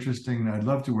really interesting. I'd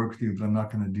love to work with you, but I'm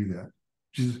not going to do that.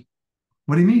 She said,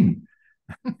 what do you mean?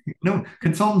 No,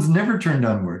 consultants never turn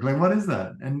down work. Like, what is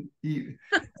that? And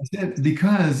I said,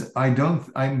 because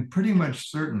I'm pretty much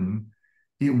certain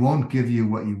it won't give you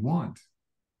what you want.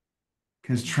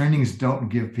 Because trainings don't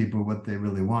give people what they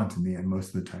really want in the end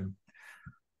most of the time.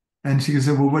 And she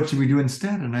said, well, what should we do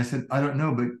instead? And I said, I don't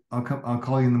know, but I'll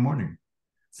call you in the morning.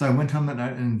 So I went home that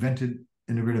night and invented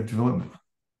integrative development.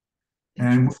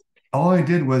 And all I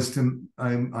did was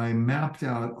I mapped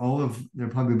out there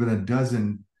have probably been a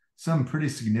dozen, some pretty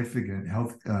significant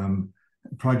health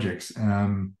projects.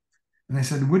 And I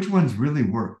said, which ones really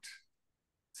worked?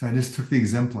 So I just took the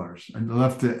exemplars. I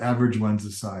left the average ones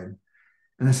aside.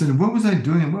 And I said, what was I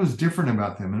doing and what was different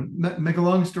about them? And make a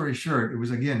long story short, it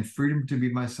was, again, freedom to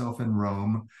be myself in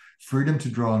Rome, freedom to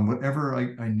draw on whatever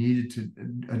I needed to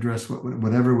address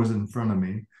whatever was in front of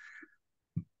me.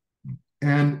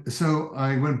 And so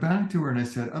I went back to her and I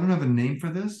said, I don't have a name for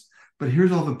this, but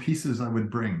here's all the pieces I would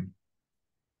bring.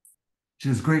 She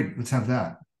says, great, let's have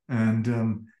that.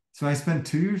 And so I spent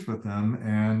 2 years with them,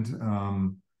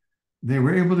 and they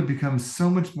were able to become so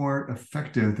much more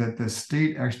effective that the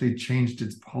state actually changed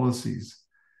its policies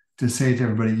to say to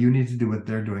everybody, you need to do what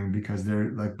they're doing because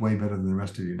they're like way better than the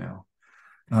rest of you now.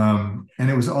 And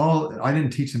it was I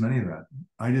didn't teach them any of that.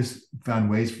 I just found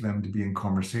ways for them to be in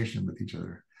conversation with each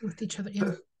other.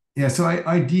 Yeah. Yeah, so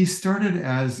ID started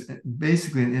as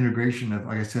basically an integration of,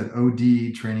 like I said,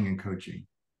 OD training and coaching.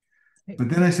 But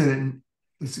then I said,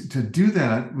 to do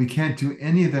that, we can't do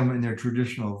any of them in their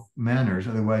traditional manners.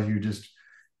 Otherwise, you're just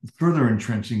further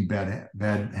entrenching bad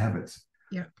habits.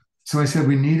 Yeah. So I said,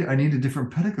 I need a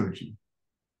different pedagogy.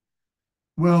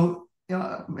 Well,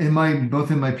 both in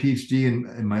my PhD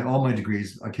and all my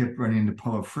degrees, I kept running into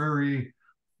Paulo Freire.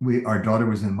 Our daughter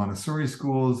was in Montessori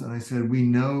schools, and I said, we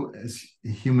know as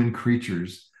human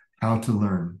creatures how to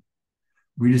learn.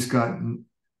 We just got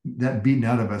that beaten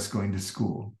out of us going to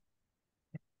school.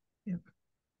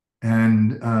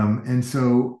 And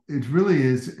so it really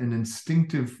is an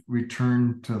instinctive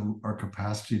return to our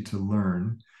capacity to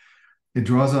learn. It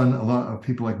draws on a lot of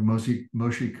people like Moshe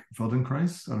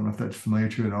Feldenkrais. I don't know if that's familiar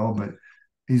to you at all, but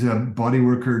he's a body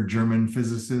worker, German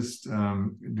physicist.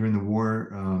 During the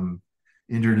war,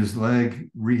 injured his leg,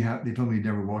 rehab. They told me he'd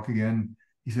never walk again.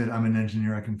 He said, I'm an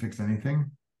engineer, I can fix anything.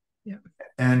 Yeah.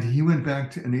 And he went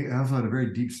back and he also had a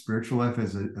very deep spiritual life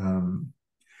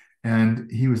and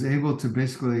he was able to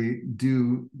basically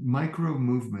do micro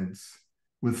movements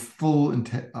with full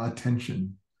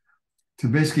attention to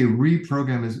basically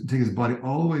take his body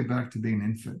all the way back to being an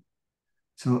infant.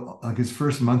 So like his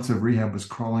first months of rehab was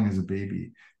crawling as a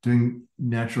baby, doing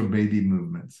natural baby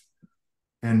movements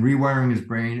and rewiring his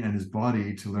brain and his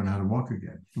body to learn how to walk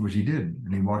again, which he did,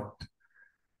 and he walked.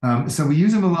 So we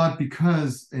use him a lot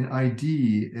because in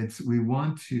ID, we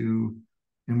want to,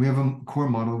 and we have a core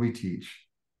model we teach,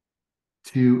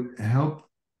 to help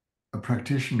a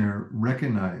practitioner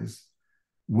recognize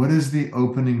what is the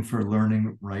opening for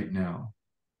learning right now.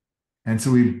 And so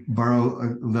we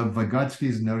borrow Lev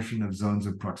Vygotsky's notion of zones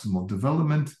of proximal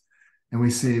development, and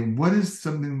we say, what is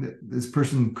something that this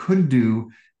person could do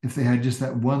if they had just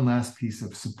that one last piece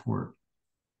of support?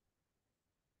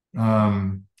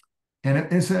 And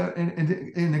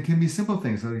it can be simple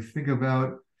things. So you think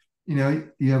about, you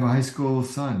have a high school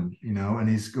son, and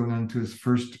he's going on to his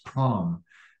first prom.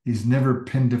 He's never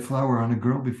pinned a flower on a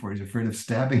girl before. He's afraid of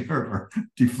stabbing her or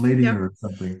deflating her or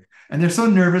something. And they're so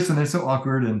nervous and they're so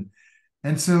awkward.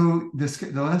 And so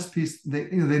the last piece, they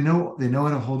know how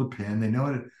to hold a pin. They know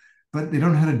how to, but they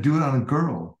don't know how to do it on a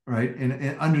girl, right?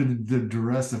 And under the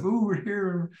duress of, oh, we're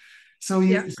here. So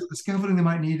the scaffolding they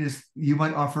might need is you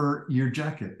might offer your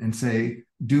jacket and say,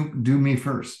 do me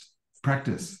first,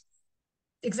 practice.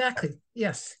 Exactly.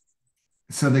 Yes.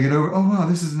 So they get over, oh, wow,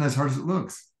 this isn't as hard as it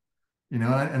looks. And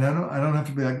I don't have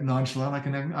to be like nonchalant. I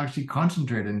can actually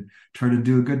concentrate and try to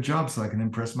do a good job so I can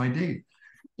impress my date.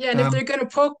 Yeah, and if they're going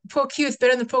to poke you, it's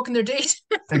better than poking their date.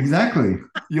 Exactly.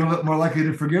 You're more likely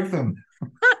to forgive them.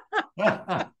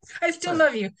 I still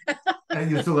love you.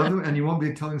 And you still love them, and you won't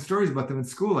be telling stories about them at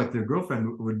school like their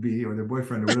girlfriend would be, or their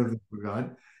boyfriend, or whatever they forgot.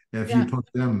 If you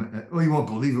poke them, well, you won't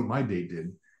believe what my date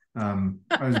did. I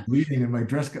was bleeding, and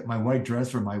my white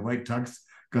dress or my white tux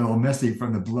got all messy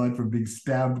from the blood from being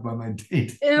stabbed by my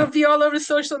date. It'll be all over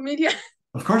social media.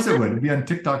 Of course it would. It'd be on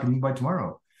TikTok and by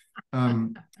tomorrow.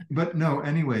 But no,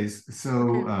 anyways,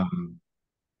 so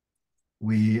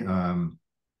we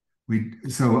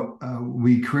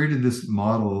we created this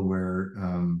model where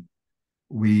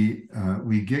we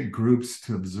get groups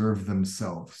to observe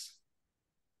themselves,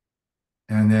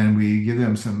 and then we give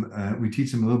them we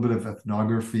teach them a little bit of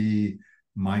ethnography,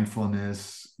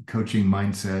 mindfulness, coaching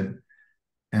mindset,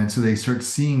 and so they start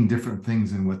seeing different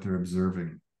things in what they're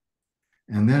observing,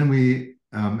 and then we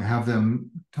have them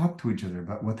talk to each other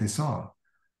about what they saw.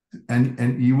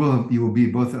 And you will be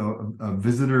both a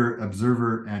visitor,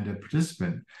 observer, and a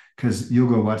participant, because you'll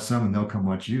go watch some and they'll come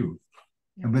watch you.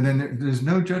 Yeah. But then there's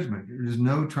no judgment. There's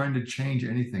no trying to change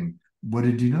anything. What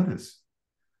did you notice?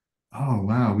 Oh,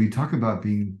 wow. We talk about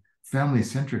being family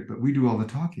centric, but we do all the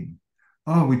talking.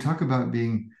 Oh, we talk about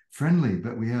being friendly,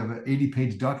 but we have an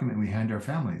 80-page document we hand our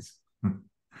families.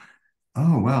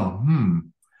 Oh, well,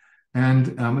 And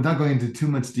without going into too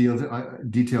much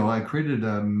detail, I created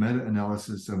a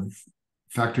meta-analysis of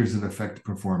factors that affect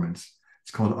performance.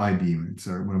 It's called I-Beam. It's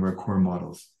one of our core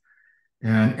models.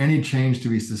 And any change to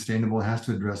be sustainable has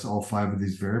to address all 5 of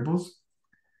these variables.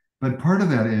 But part of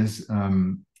that is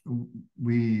why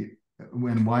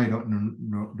I don't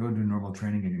do normal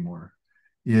training anymore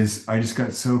is I just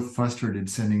got so frustrated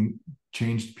sending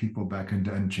changed people back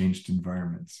into unchanged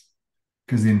environments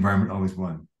because the environment always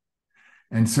won.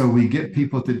 And so we get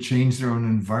people to change their own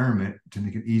environment to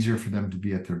make it easier for them to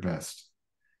be at their best.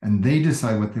 And they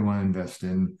decide what they want to invest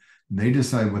in. They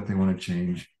decide what they want to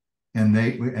change. And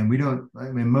we don't,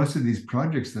 I mean, most of these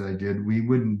projects that I did, we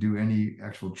wouldn't do any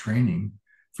actual training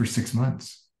for 6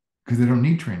 months because they don't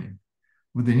need training.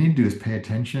 What they need to do is pay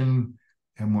attention,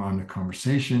 have more honest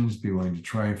conversations, be willing to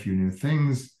try a few new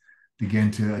things,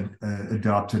 begin to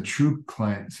adopt a true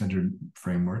client-centered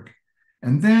framework.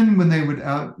 And then when they would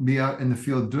be out in the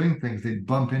field doing things, they'd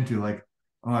bump into like,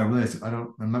 oh, I realize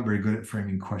I'm not very good at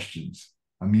framing questions.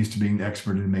 I'm used to being the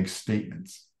expert who makes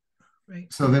statements.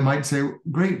 Right. So they might say,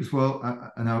 great, well,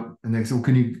 and they say, well,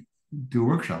 can you do a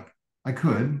workshop? I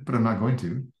could, but I'm not going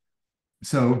to.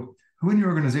 So who in your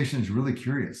organization is really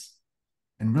curious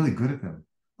and really good at them?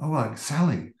 Oh,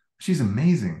 Sally, she's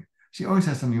amazing. She always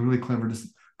has something really clever to say.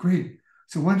 Great.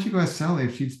 So why don't you go ask Sally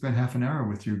if she'd spend half an hour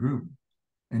with your group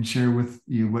and share with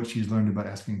you what she's learned about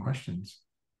asking questions.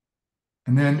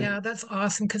 And then that's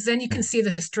awesome, because then you can see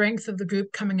the strength of the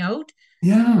group coming out.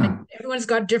 Yeah. Like everyone's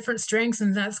got different strengths,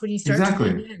 and that's when you start to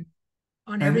lean in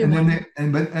on everyone.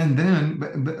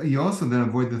 But you also then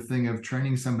avoid the thing of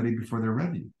training somebody before they're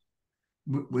ready.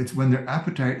 It's when their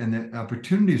appetite and the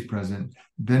opportunity is present,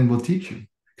 then we'll teach you,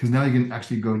 because now you can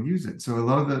actually go use it. So a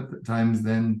lot of the times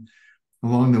then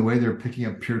along the way, they're picking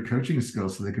up pure coaching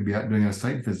skills, so they could be out doing a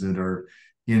site visit or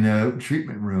in a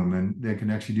treatment room, and they can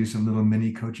actually do some little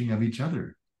mini coaching of each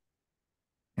other.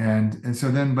 And so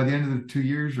then by the end of the 2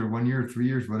 years or 1 year or 3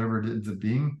 years, whatever it ends up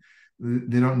being,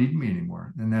 they don't need me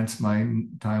anymore. And that's my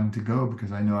time to go,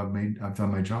 because I know I've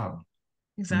done my job.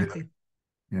 Exactly.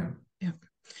 Yeah.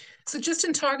 So just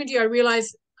in talking to you, I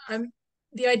realized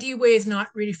the idea way is not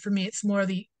really for me. It's more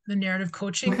the narrative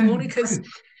coaching, only because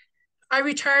I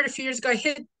retired a few years ago. I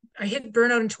hit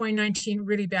burnout in 2019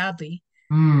 really badly.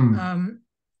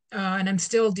 And I'm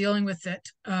still dealing with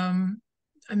it.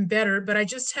 I'm better, but I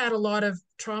just had a lot of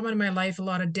trauma in my life, a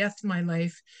lot of death in my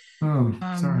life.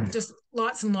 Sorry. Just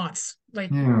lots and lots.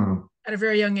 Like at a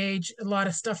very young age, a lot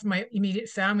of stuff in my immediate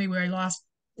family where I lost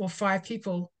 5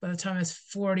 people by the time I was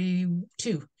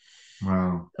 42.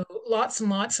 Wow. So lots and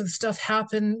lots of stuff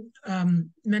happened.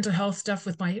 Mental health stuff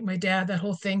with my dad, that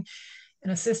whole thing,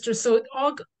 and a sister. So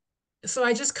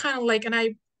I just kind of and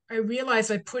I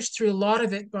realized I pushed through a lot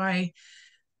of it by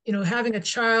having a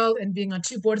child and being on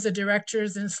 2 boards of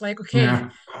directors. And it's like, okay,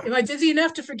 am I busy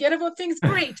enough to forget about things?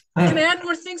 Great. Can I add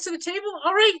more things to the table?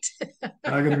 All right.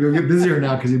 I got to go get busier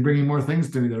now because you're bringing more things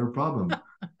to me that are a problem.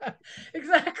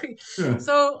 Exactly. Yeah.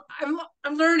 So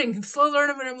I'm learning. I'm slow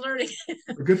learning, but I'm learning.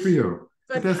 Good for you.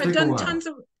 But I've done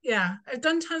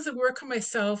tons of work on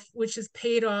myself, which has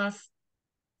paid off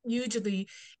hugely.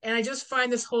 And I just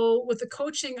find this whole with the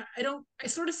coaching, I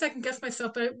sort of second guess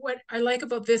myself, but what I like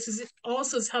about this is it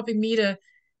also is helping me to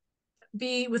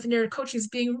be with narrative coaching, is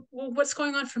being, well, what's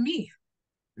going on for me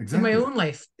in my own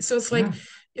life. So it's like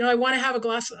I want to have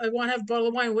I want to have a bottle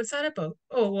of wine. What's that about?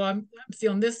 Oh, well, I'm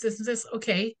feeling this, and this.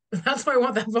 Okay. That's why I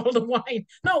want that bottle of wine.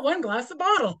 Not one glass, a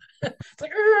bottle. It's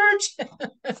like, urge.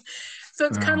 So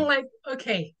it's kind of like,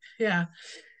 okay, yeah.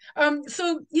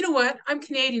 So you know what? I'm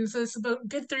Canadian, so it's about a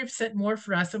good 30% more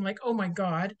for us. I'm like, oh my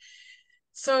God.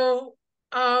 So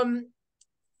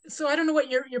so I don't know what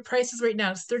your price is right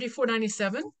now. It's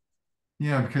 $34.97.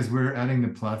 Yeah, because we're adding the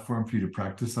platform for you to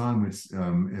practice on, which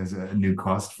is a new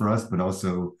cost for us, but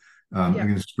also Yeah.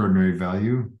 an extraordinary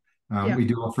value. Yeah. We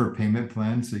do offer a payment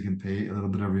plan, so you can pay a little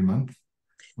bit every month.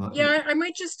 Yeah, I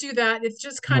might just do that. It's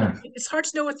just kind of, Yeah, it's hard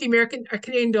to know what the American or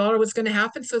Canadian dollar was going to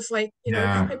happen. So it's like,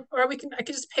 yeah, or I can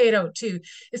just pay it out too.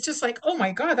 It's just like, oh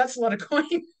my God, that's a lot of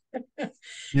coin.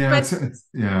 yeah. But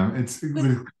It's with,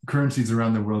 with currencies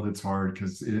around the world, it's hard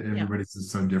because yeah, everybody's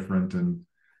just so different, and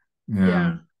yeah,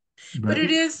 yeah. But but I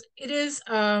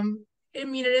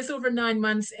mean, it is over 9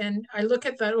 months. And I look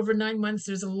at that over 9 months,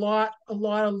 there's a lot of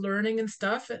learning and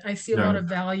stuff. And I see a lot yeah, of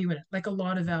value in it, like a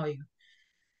lot of value.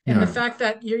 And the yeah, fact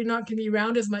that you're not going to be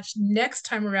around as much next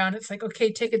time around, it's like,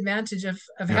 okay, take advantage of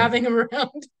yeah, having them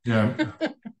around. yeah,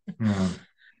 yeah.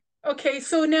 Okay,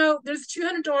 so now there's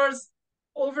 $200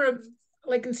 over,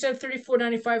 like instead of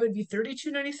 34.95, it would be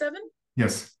 32.97.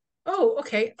 Yes. Oh,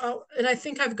 okay. And I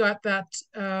think I've got that.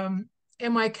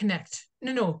 MI Connect.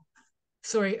 No,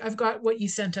 sorry, I've got what you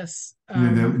sent us. The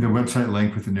website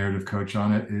link with the narrative coach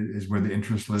on it is where the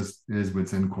interest list is, which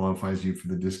then qualifies you for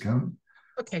the discount.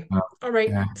 Okay, Uh, all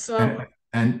right. and, So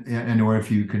or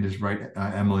if you can just write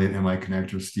Emily at MI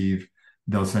Connect or Steve,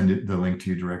 they'll send the link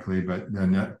to you directly. But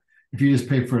then if you just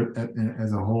pay for it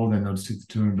as a whole, then they'll just take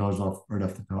the $200 off right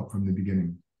off the top from the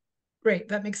beginning. great,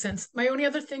 that makes sense. My only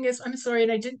other thing is, I'm sorry,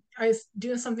 and I was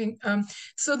doing something.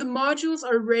 So the modules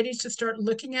are ready to start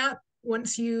looking at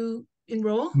once you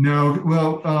enroll. No,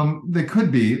 well, they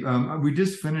could be. We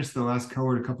just finished the last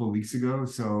cohort a couple of weeks ago,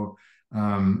 so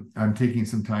I'm taking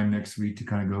some time next week to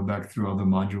kind of go back through all the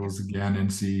modules again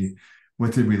and see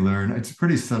what did we learn. It's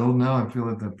pretty settled now. I feel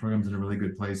like the program's in a really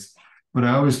good place, but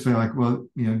I always feel like, well,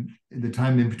 the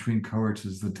time in between cohorts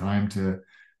is the time to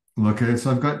look at it.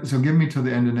 So give me till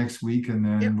the end of next week, and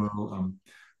then Yep. well,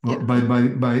 Yep. by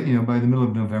the middle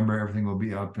of November, everything will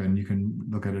be up, and you can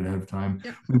look at it ahead of time.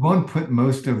 Yep. We won't put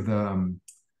most of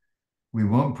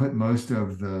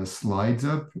the slides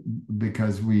up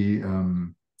because we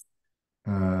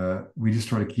just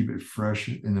try to keep it fresh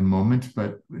in the moment.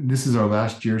 But this is our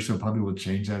last year, so probably we'll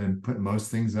change that and put most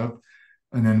things up,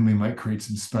 and then we might create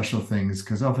some special things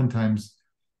because oftentimes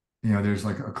there's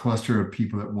like a cluster of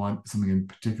people that want something in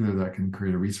particular that can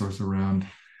create a resource around.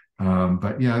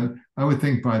 But yeah, I would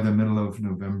think by the middle of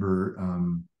November,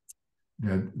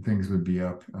 things would be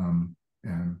up.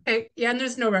 Okay, yeah, and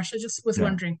there's no rush. I just was Yeah,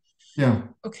 wondering. yeah.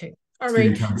 Okay, all Just give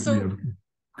you right. time. So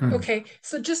Go ahead. okay,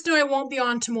 so just know I won't be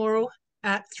on tomorrow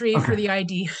at 3 for Okay. the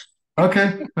ID. Okay,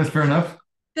 that's fair enough.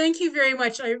 Thank you very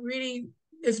much. I really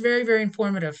is very, very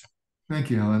informative. Thank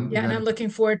you, Helen. Yeah, and I'm looking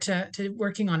forward to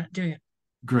working on it, doing it.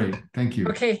 Great. Thank you.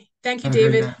 Okay, thank you, Have a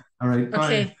great David. day. All right. Bye.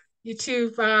 Okay, you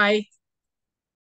too. Bye.